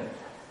 10,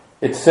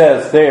 it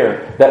says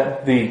there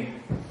that the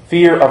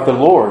fear of the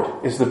Lord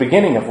is the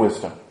beginning of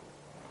wisdom.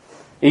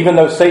 Even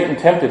though Satan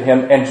tempted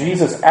him, and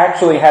Jesus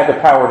actually had the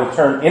power to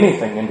turn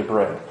anything into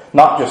bread,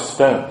 not just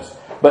stones.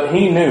 But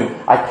he knew,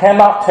 I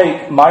cannot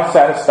take my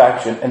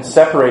satisfaction and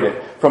separate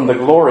it from the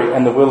glory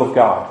and the will of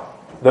God.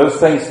 Those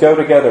things go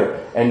together,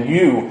 and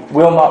you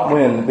will not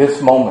win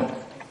this moment,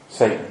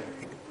 Satan.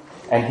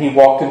 And he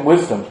walked in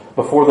wisdom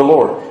before the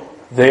Lord.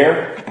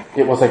 There,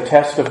 it was a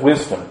test of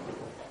wisdom.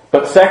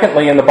 But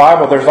secondly, in the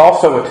Bible, there's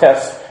also a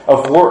test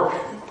of work.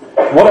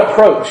 What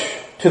approach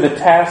to the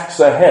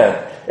tasks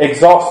ahead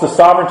exalts the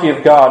sovereignty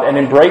of God and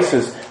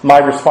embraces my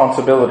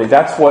responsibility?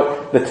 That's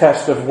what the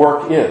test of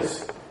work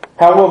is.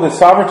 How will the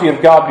sovereignty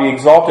of God be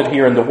exalted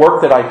here in the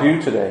work that I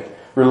do today,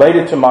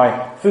 related to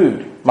my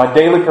food, my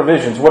daily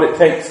provisions, what it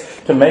takes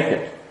to make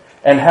it?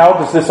 And how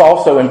does this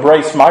also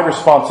embrace my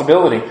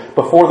responsibility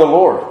before the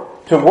Lord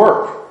to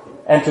work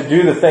and to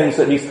do the things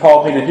that he's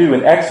called me to do?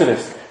 In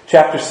Exodus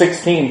chapter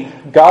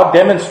 16, God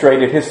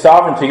demonstrated his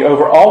sovereignty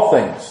over all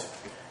things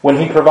when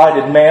he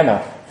provided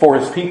manna for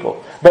his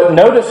people. But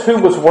notice who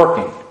was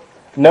working.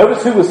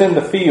 Notice who was in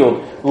the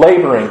field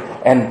laboring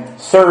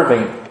and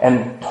serving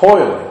and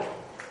toiling.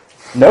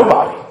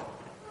 Nobody.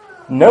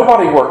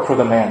 Nobody worked for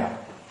the manna.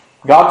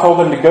 God told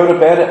them to go to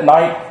bed at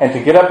night and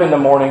to get up in the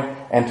morning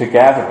and to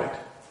gather it.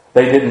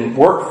 They didn't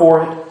work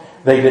for it.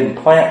 They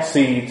didn't plant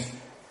seeds,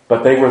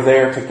 but they were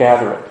there to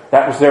gather it.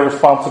 That was their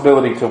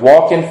responsibility, to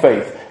walk in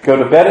faith, go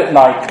to bed at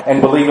night,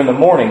 and believe in the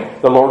morning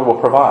the Lord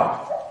will provide.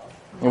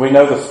 And we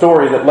know the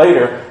story that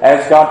later,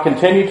 as God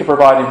continued to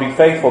provide and be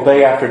faithful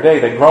day after day,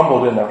 they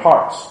grumbled in their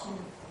hearts.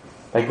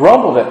 They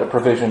grumbled at the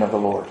provision of the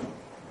Lord.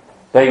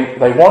 They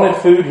wanted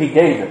food, he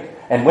gave it.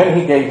 And when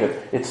he gave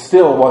it, it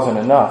still wasn't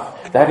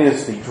enough. That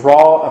is the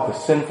draw of the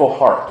sinful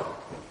heart.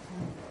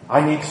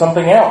 I need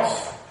something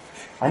else.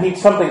 I need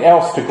something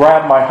else to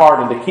grab my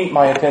heart and to keep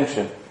my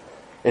attention.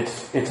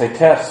 It's a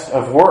test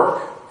of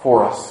work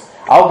for us.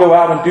 I'll go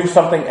out and do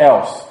something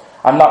else.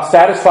 I'm not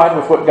satisfied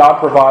with what God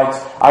provides.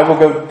 I will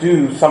go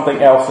do something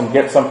else and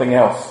get something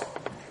else.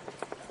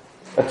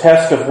 A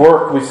test of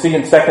work we see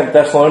in 2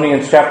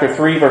 Thessalonians chapter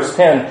 3, verse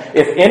 10.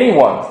 If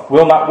anyone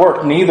will not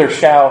work, neither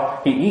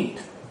shall he eat.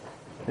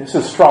 This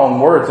is strong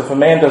words. If a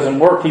man doesn't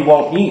work, he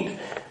won't eat.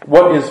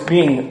 What is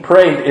being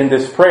prayed in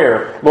this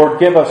prayer? Lord,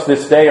 give us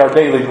this day our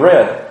daily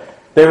bread.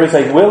 There is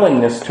a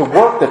willingness to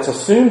work that's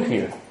assumed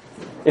here.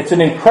 It's an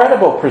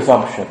incredible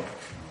presumption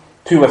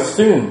to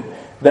assume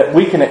that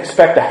we can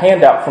expect a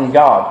handout from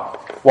God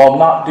while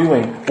not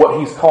doing what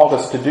he's called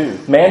us to do.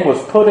 Man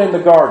was put in the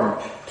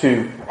garden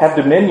to have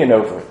dominion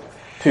over it,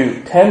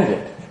 to tend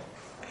it,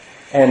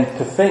 and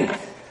to think,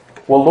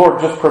 well,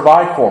 Lord, just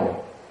provide for me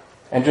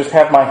and just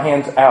have my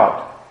hands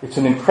out. It's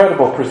an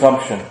incredible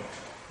presumption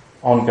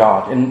on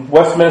God. In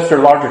Westminster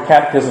Larger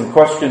Catechism,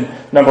 question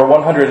number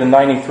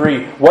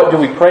 193, what do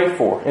we pray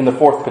for in the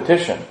fourth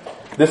petition?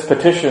 This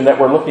petition that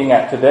we're looking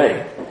at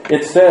today.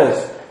 It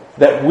says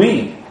that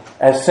we,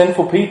 as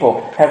sinful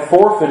people, have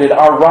forfeited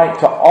our right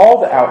to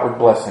all the outward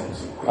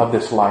blessings of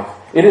this life.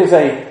 It is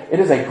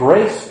a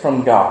grace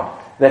from God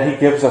that he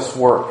gives us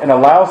work and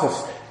allows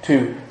us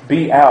to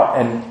be out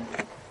and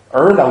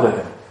earn a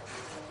living.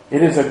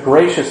 It is a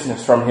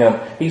graciousness from him.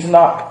 He's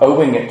not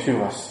owing it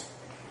to us.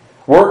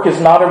 Work is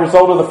not a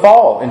result of the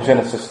fall in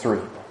Genesis 3.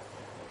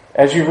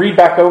 As you read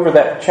back over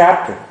that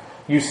chapter,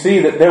 you see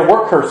that there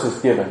were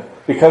curses given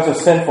because of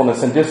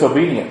sinfulness and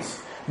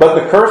disobedience. But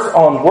the curse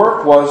on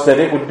work was that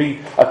it would be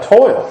a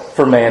toil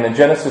for man in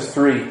Genesis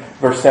 3,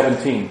 verse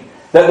 17.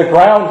 That the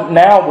ground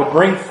now would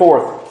bring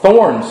forth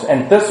thorns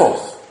and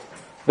thistles.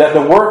 That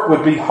the work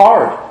would be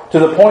hard to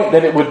the point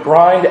that it would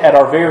grind at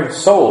our very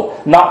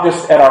soul, not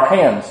just at our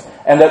hands.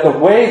 And that the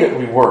way that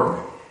we work,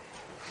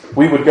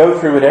 we would go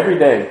through it every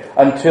day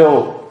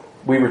until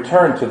we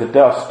return to the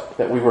dust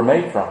that we were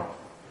made from.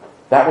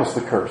 That was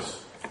the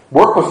curse.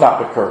 Work was not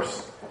the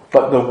curse,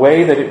 but the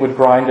way that it would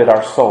grind at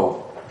our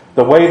soul.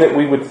 The way that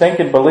we would think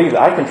and believe,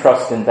 I can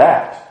trust in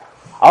that.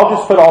 I'll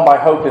just put all my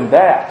hope in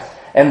that.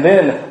 And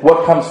then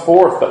what comes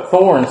forth but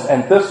thorns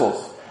and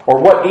thistles? Or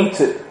what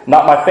eats it?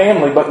 Not my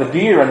family, but the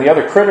deer and the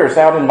other critters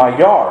out in my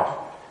yard.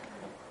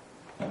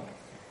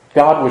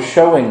 God was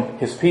showing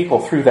His people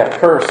through that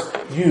curse,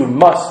 you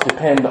must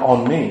depend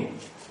on me.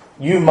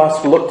 You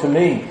must look to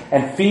me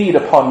and feed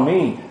upon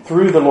me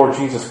through the Lord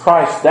Jesus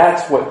Christ.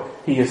 That's what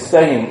He is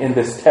saying in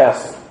this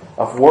test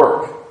of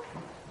work.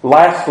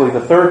 Lastly,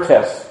 the third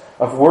test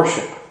of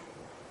worship.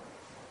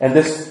 And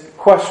this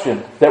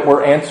question that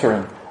we're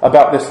answering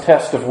about this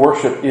test of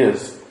worship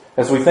is,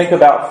 as we think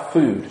about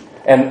food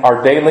and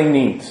our daily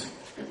needs,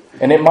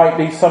 and it might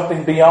be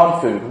something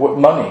beyond food, what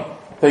money,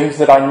 things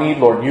that I need,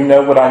 Lord, you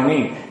know what I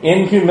need.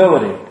 In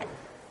humility,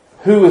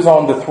 who is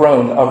on the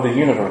throne of the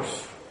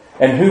universe?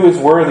 And who is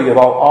worthy of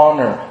all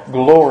honor,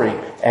 glory,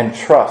 and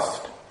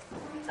trust?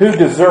 Who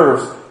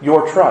deserves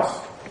your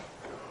trust?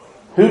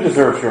 Who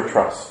deserves your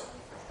trust?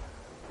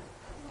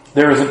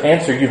 There is an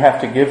answer you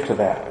have to give to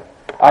that.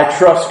 I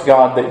trust,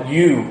 God, that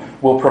you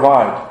will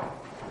provide.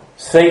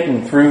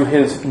 Satan, through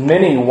his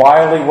many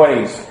wily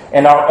ways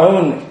and our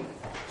own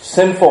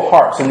sinful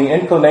hearts and the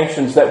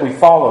inclinations that we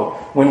follow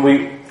when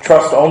we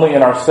trust only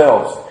in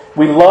ourselves,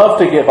 we love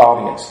to give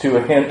audience to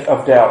a hint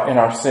of doubt in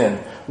our sin.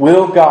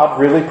 Will God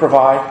really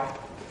provide?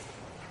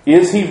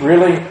 Is He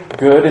really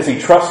good? Is He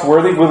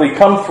trustworthy? Will He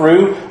come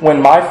through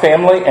when my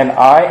family and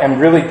I am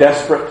really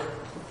desperate?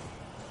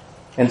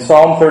 In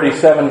Psalm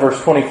 37,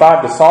 verse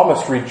 25, the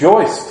psalmist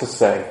rejoiced to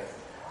say,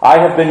 I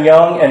have been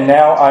young and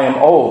now I am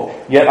old,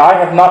 yet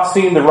I have not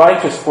seen the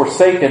righteous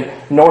forsaken,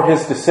 nor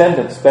his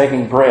descendants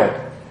begging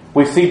bread.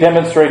 We see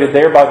demonstrated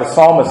there by the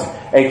psalmist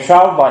a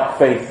childlike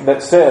faith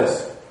that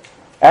says,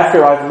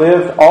 after I've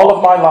lived all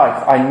of my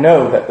life, I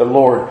know that the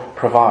Lord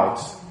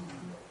provides.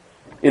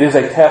 It is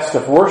a test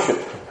of worship.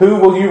 Who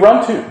will you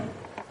run to?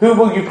 Who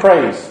will you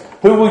praise?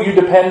 Who will you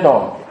depend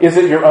on? Is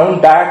it your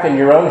own back and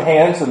your own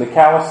hands and the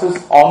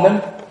calluses on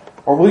them?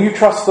 Or will you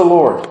trust the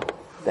Lord,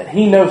 that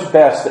He knows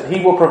best, that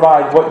He will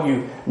provide what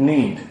you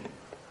need?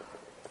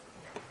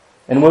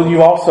 And will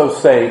you also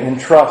say in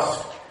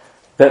trust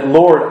that,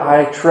 Lord,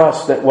 I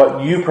trust that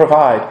what you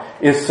provide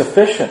is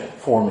sufficient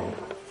for me?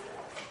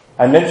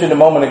 I mentioned a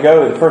moment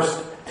ago in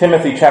 1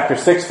 Timothy chapter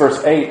 6,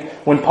 verse 8,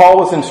 when Paul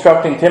was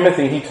instructing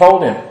Timothy, he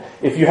told him,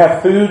 if you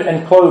have food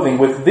and clothing,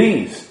 with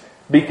these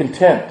be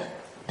content,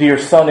 dear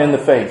son in the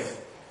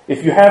faith.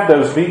 If you have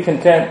those, be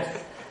content.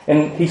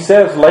 And he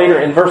says later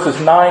in verses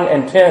 9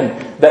 and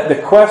 10 that the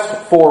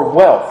quest for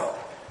wealth,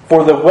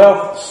 for the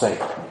wealth's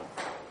sake,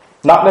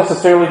 not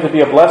necessarily to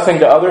be a blessing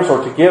to others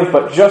or to give,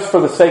 but just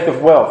for the sake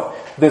of wealth,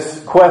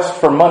 this quest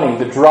for money,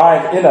 the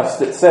drive in us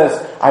that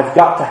says, I've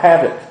got to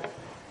have it.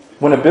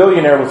 When a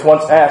billionaire was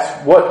once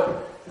asked,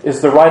 what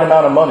is the right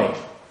amount of money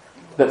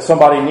that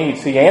somebody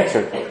needs? He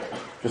answered,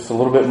 just a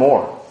little bit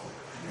more.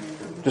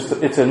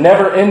 It's a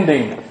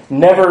never-ending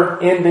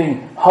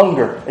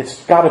hunger.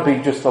 It's got to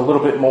be just a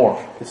little bit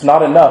more. It's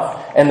not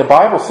enough. And the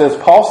Bible says,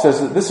 Paul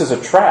says that this is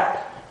a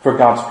trap for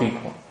God's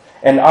people.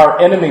 And our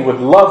enemy would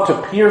love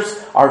to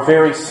pierce our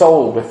very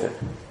soul with it.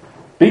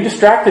 Be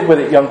distracted with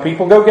it, young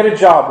people. Go get a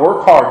job,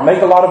 work hard,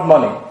 make a lot of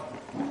money.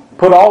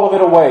 Put all of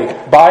it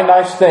away. Buy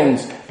nice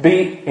things.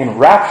 Be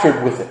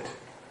enraptured with it.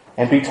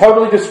 And be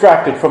totally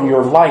distracted from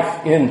your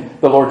life in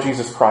the Lord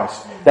Jesus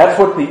Christ. That's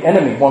what the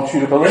enemy wants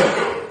you to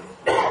believe.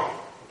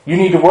 You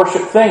need to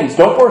worship things.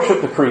 Don't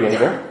worship the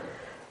Creator.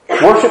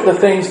 Worship the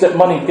things that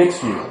money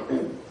gets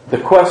you. The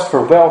quest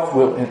for wealth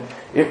will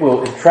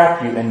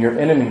entrap you, and your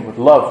enemy would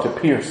love to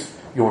pierce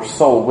your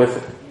soul with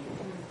it.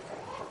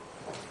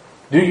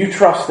 Do you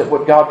trust that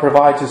what God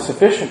provides is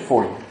sufficient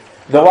for you?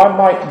 Though I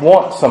might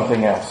want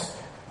something else,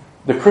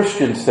 the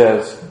Christian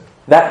says,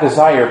 that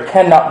desire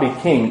cannot be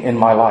king in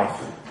my life.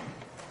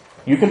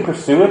 You can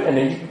pursue it, and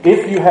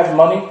if you have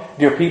money,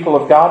 dear people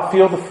of God,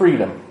 feel the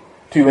freedom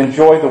to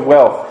enjoy the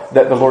wealth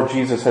that the Lord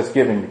Jesus has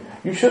given you.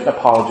 You shouldn't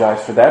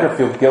apologize for that or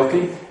feel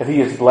guilty if He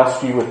has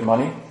blessed you with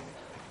money.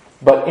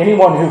 But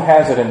anyone who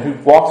has it and who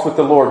walks with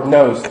the Lord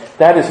knows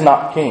that is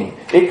not king.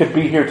 It could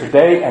be here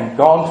today and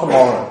gone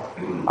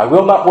tomorrow. I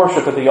will not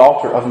worship at the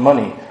altar of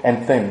money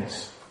and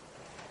things.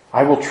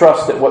 I will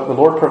trust that what the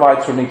Lord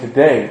provides for me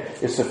today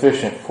is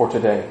sufficient for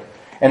today.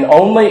 And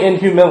only in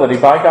humility,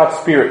 by God's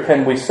Spirit,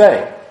 can we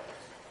say,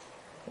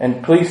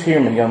 and please hear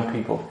me, young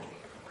people,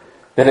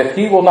 that if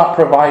He will not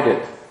provide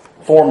it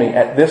for me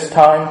at this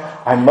time,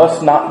 I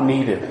must not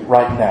need it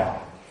right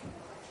now.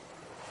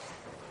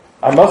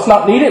 I must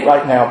not need it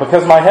right now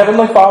because my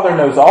Heavenly Father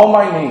knows all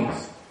my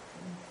needs.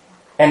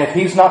 And if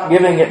He's not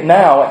giving it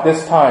now at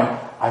this time,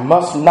 I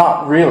must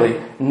not really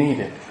need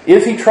it.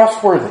 Is He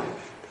trustworthy?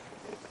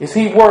 Is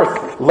He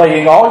worth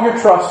laying all your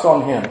trust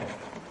on Him?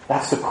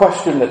 That's the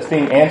question that's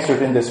being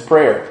answered in this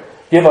prayer.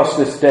 Give us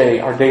this day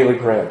our daily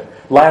bread.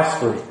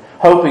 Lastly,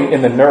 hoping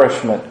in the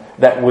nourishment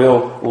that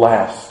will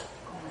last.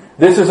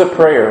 This is a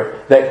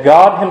prayer that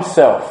God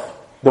Himself,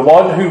 the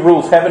one who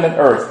rules heaven and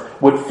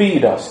earth, would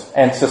feed us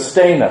and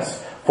sustain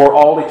us for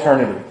all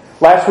eternity.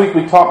 Last week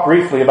we talked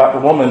briefly about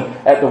the woman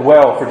at the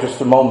well for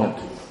just a moment.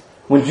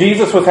 When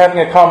Jesus was having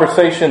a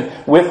conversation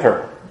with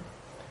her,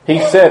 he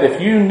said,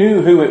 if you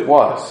knew who it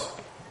was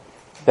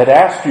that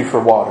asked you for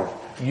water,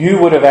 you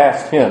would have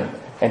asked him,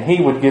 and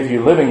he would give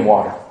you living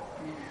water.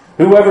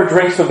 Whoever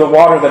drinks of the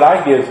water that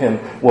I give him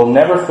will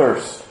never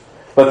thirst,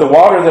 but the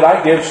water that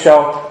I give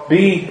shall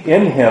be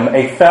in him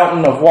a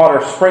fountain of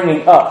water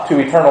springing up to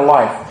eternal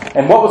life.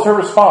 And what was her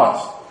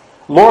response?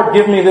 Lord,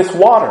 give me this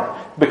water,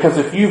 because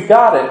if you've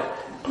got it,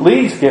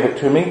 please give it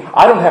to me.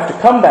 I don't have to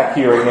come back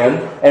here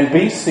again and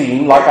be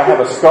seen like I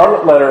have a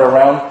scarlet letter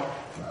around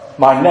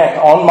my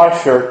neck, on my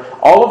shirt.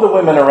 All of the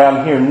women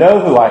around here know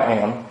who I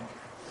am.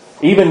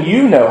 Even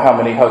you know how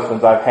many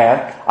husbands I've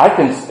had. I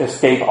can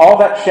escape all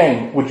that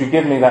shame. Would you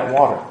give me that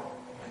water?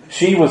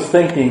 She was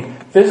thinking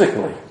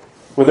physically,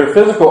 with her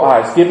physical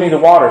eyes, give me the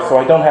water so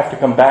I don't have to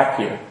come back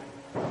here.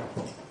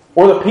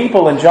 Or the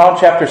people in John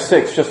chapter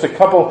 6, just a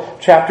couple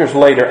chapters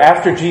later,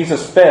 after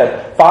Jesus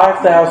fed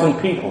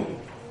 5,000 people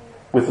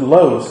with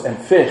loaves and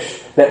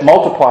fish that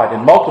multiplied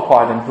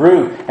and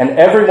grew, and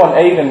everyone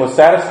ate and was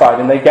satisfied,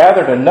 and they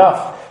gathered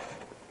enough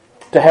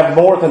to have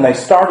more than they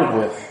started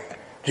with.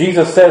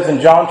 Jesus says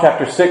in John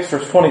chapter 6,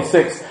 verse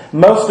 26,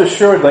 most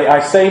assuredly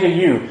I say to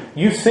you,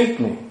 you seek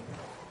me,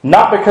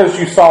 not because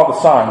you saw the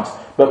signs,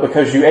 but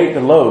because you ate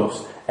the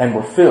loaves and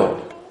were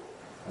filled.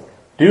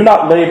 Do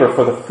not labor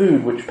for the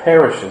food which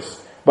perishes,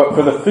 but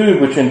for the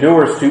food which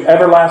endures to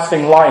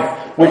everlasting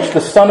life, which the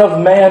Son of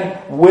Man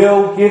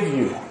will give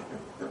you.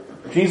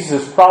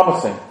 Jesus is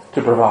promising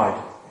to provide,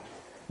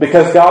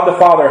 because God the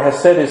Father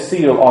has set his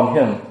seal on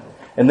him.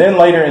 And then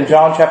later in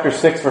John chapter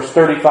 6, verse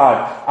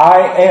 35,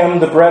 I am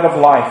the bread of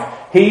life.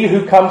 He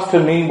who comes to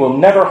me will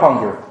never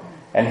hunger,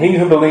 and he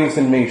who believes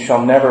in me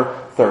shall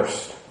never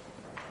thirst.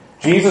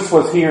 Jesus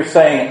was here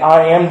saying,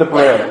 I am the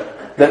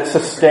bread that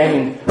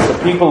sustained the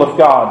people of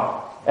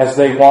God as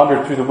they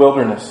wandered through the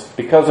wilderness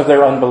because of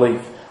their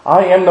unbelief.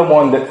 I am the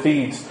one that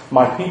feeds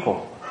my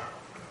people.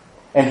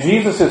 And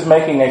Jesus is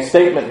making a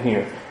statement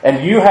here,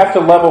 and you have to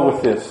level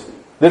with this.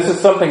 This is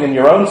something in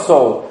your own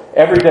soul.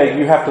 Every day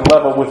you have to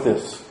level with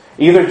this.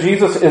 Either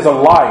Jesus is a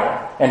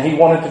liar, and he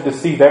wanted to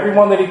deceive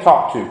everyone that he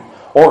talked to,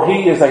 or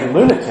he is a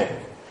lunatic,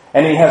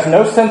 and he has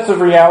no sense of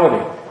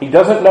reality. He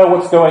doesn't know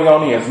what's going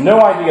on. He has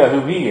no idea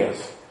who he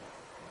is,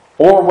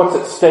 or what's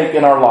at stake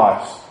in our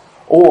lives.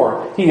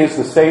 Or he is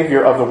the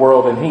Savior of the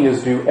world, and he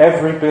is due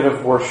every bit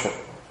of worship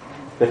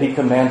that he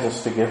commands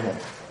us to give him.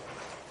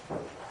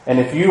 And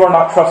if you are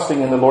not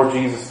trusting in the Lord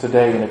Jesus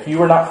today, and if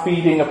you are not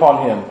feeding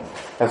upon him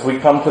as we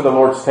come to the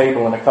Lord's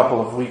table in a couple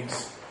of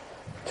weeks,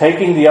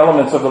 taking the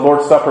elements of the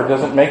Lord's Supper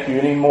doesn't make you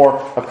any more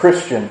a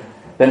Christian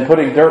than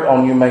putting dirt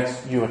on you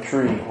makes you a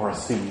tree or a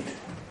seed.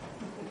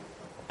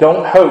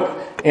 Don't hope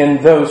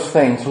in those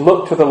things.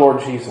 Look to the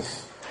Lord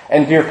Jesus.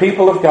 And dear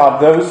people of God,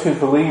 those who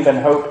believe and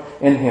hope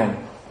in him,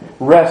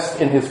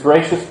 rest in his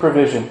gracious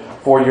provision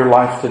for your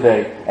life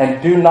today.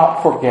 And do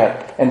not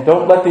forget, and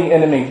don't let the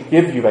enemy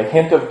give you a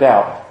hint of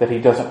doubt that he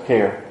doesn't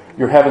care.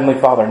 Your heavenly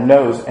Father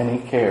knows and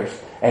he cares,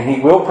 and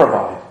he will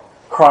provide.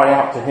 Cry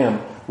out to him,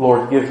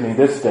 Lord, give me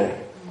this day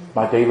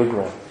my daily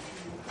bread.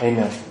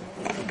 Amen.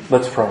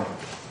 Let's pray.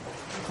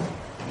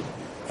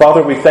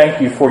 Father, we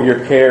thank you for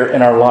your care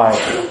in our lives,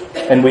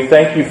 and we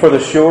thank you for the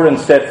sure and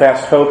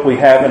steadfast hope we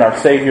have in our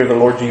Savior, the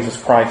Lord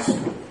Jesus Christ.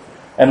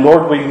 And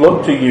Lord, we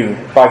look to you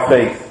by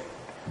faith.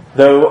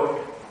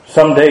 Though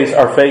some days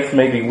our faith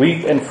may be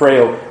weak and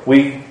frail,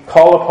 we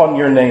call upon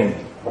your name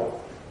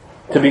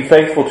to be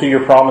faithful to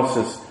your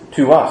promises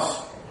to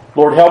us.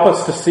 Lord, help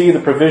us to see the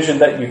provision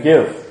that you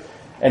give,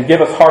 and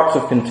give us hearts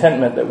of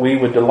contentment that we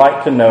would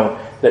delight to know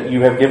that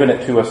you have given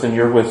it to us in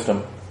your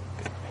wisdom.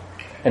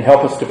 And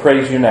help us to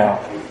praise you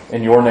now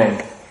in your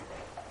name.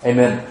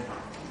 Amen.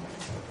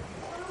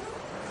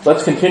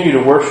 Let's continue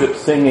to worship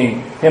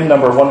singing hymn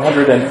number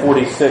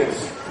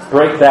 146,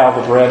 Break Thou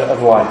the Bread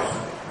of Life.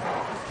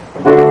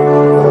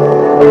 Beside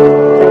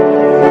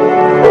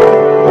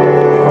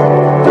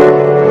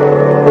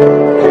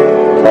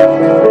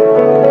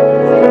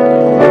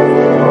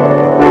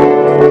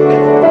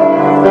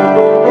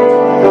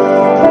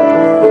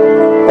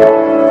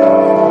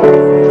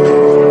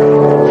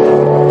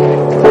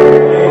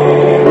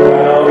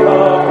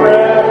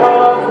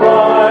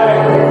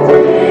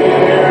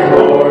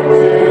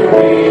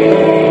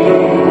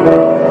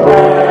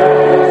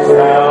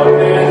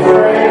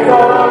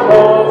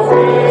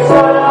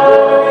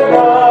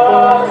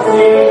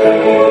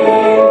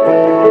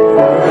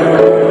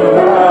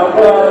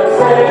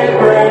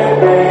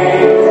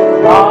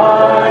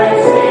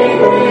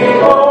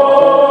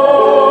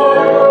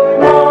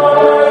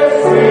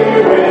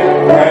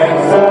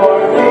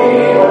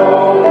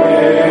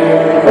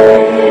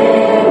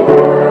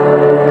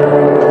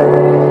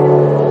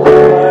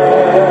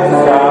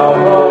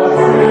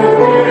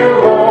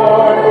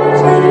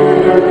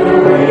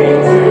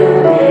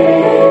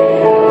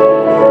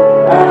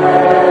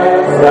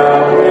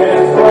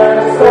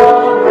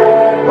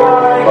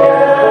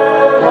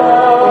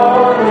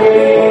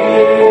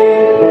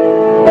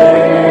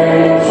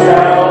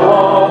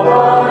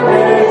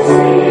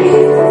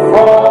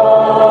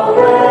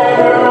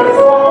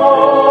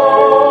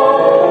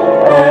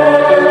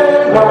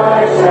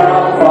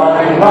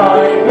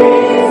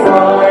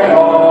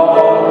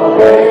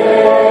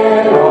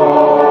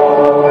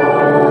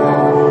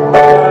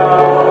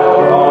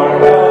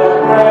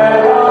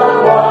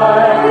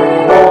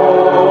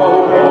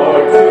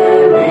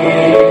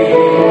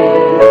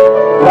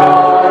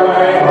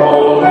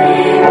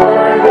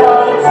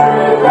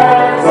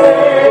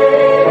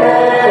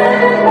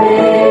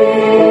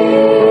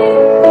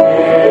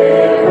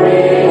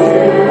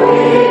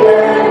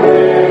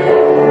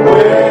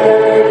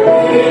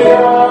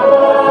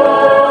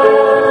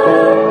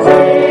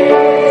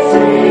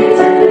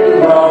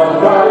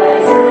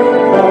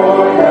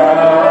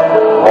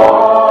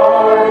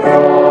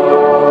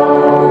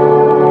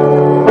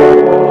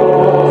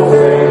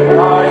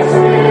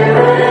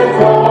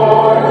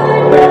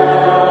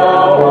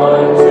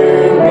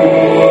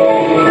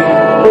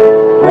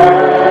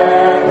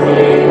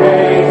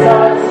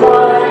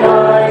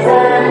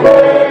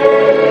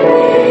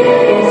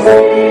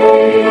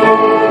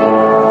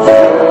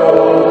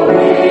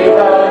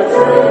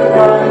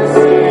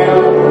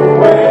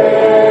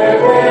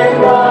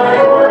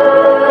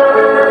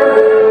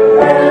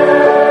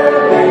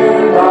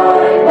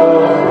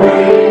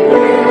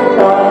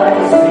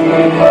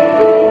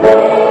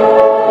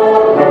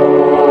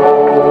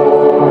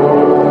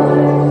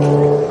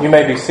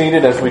may be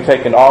seated as we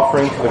take an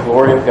offering to the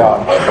glory of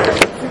God.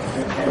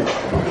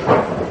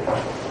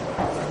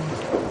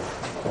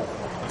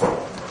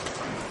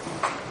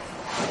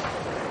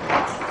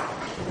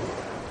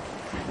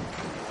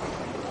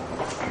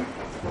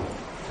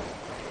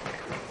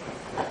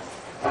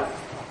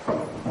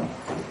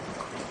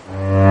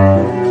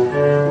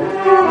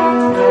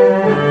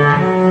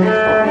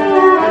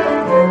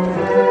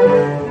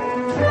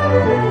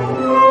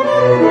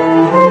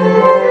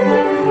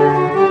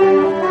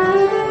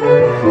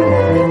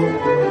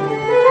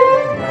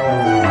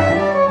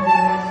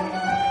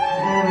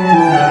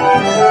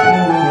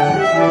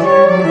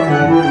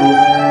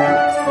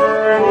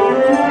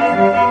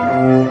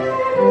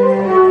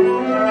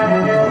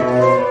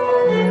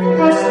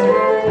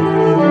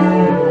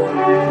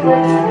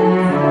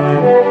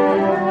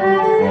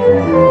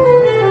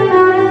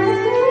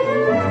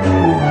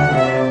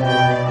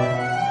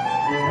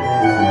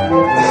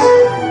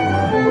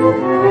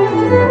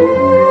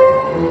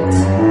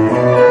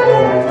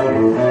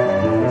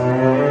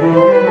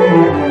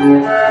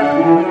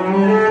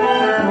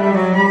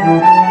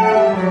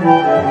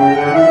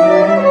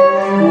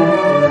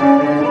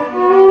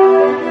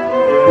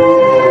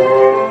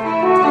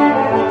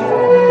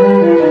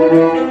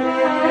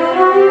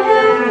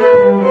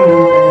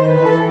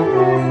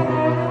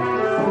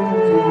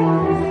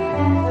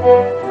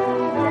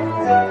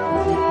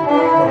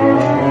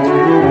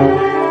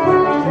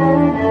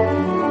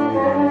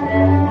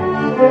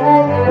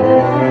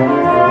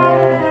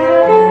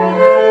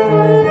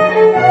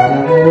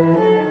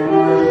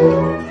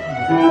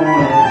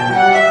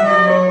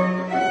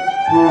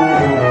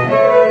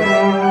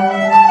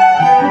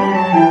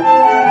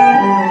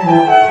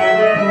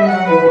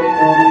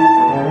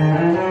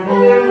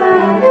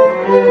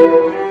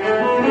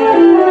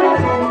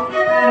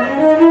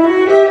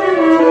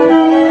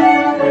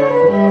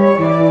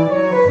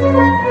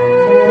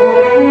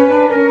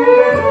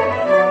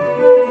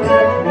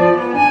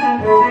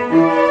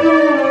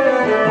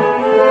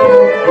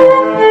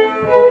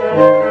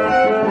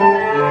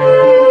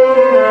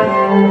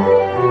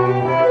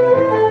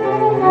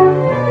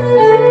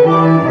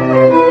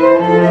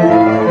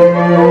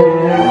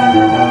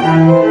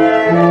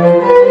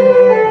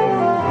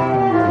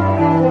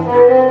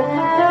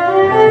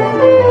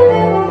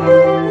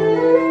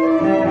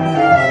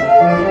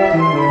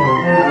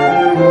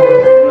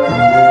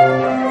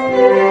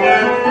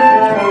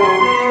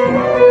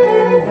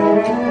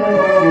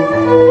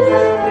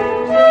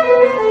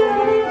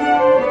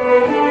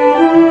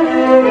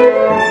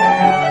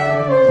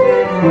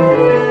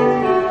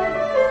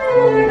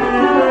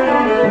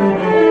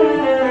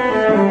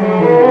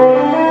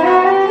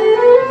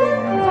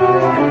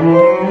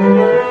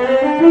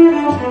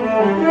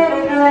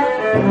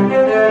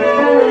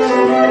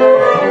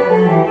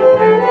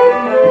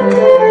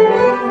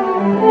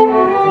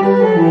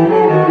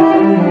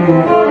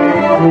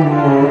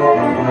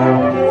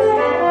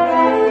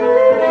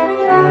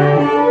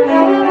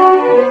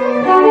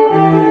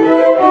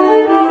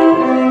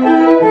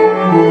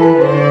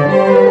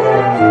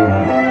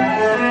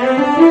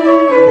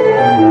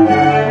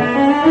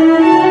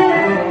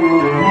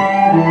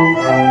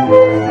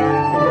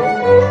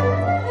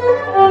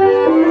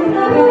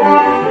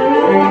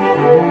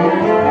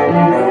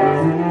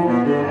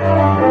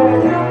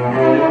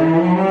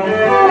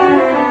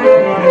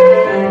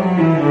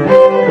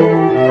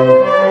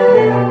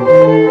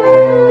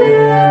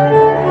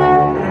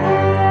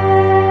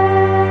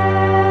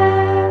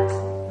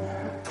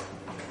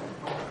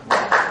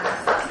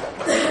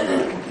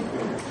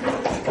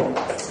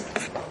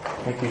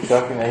 Thank you,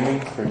 Chuck and Amy,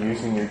 for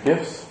using your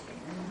gifts.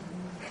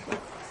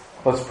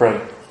 Let's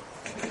pray.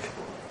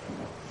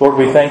 Lord,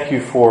 we thank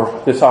you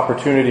for this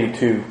opportunity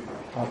to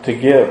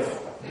give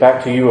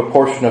back to you a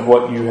portion of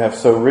what you have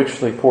so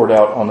richly poured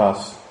out on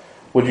us.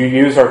 Would you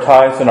use our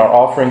tithes and our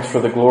offerings for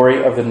the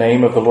glory of the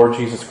name of the Lord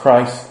Jesus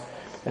Christ,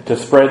 and to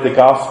spread the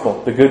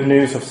gospel, the good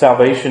news of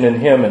salvation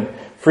in Him and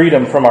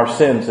freedom from our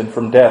sins and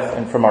from death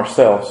and from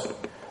ourselves.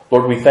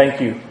 Lord, we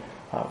thank you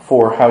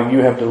for how you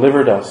have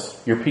delivered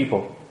us, your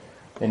people.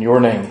 In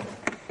your name,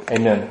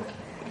 amen.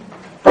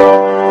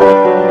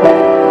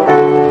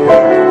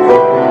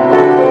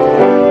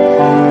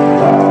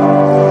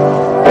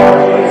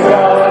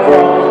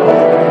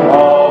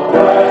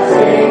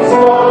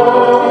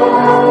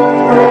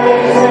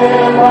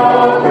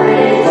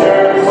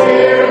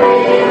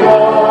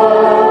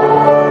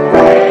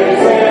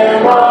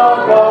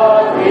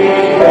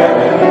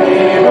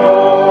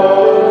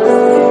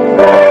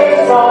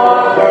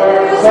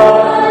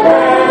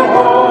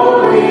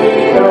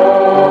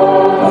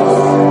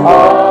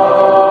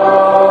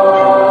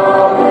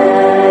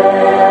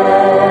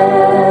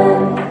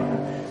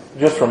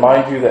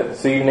 Remind you that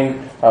this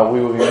evening we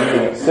will be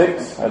meeting at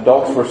 6.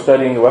 Adults, we're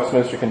studying the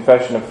Westminster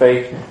Confession of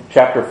Faith,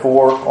 chapter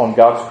 4, on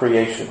God's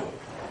creation.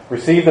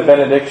 Receive the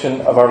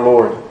benediction of our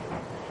Lord.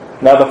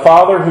 Now the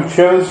Father who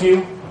chose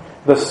you,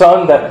 the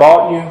Son that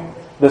bought you,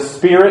 the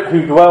Spirit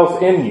who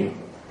dwells in you,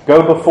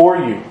 go before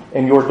you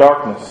in your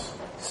darkness,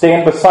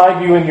 stand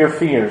beside you in your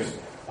fears,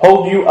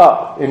 hold you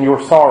up in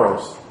your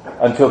sorrows,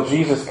 until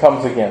Jesus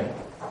comes again.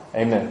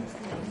 Amen.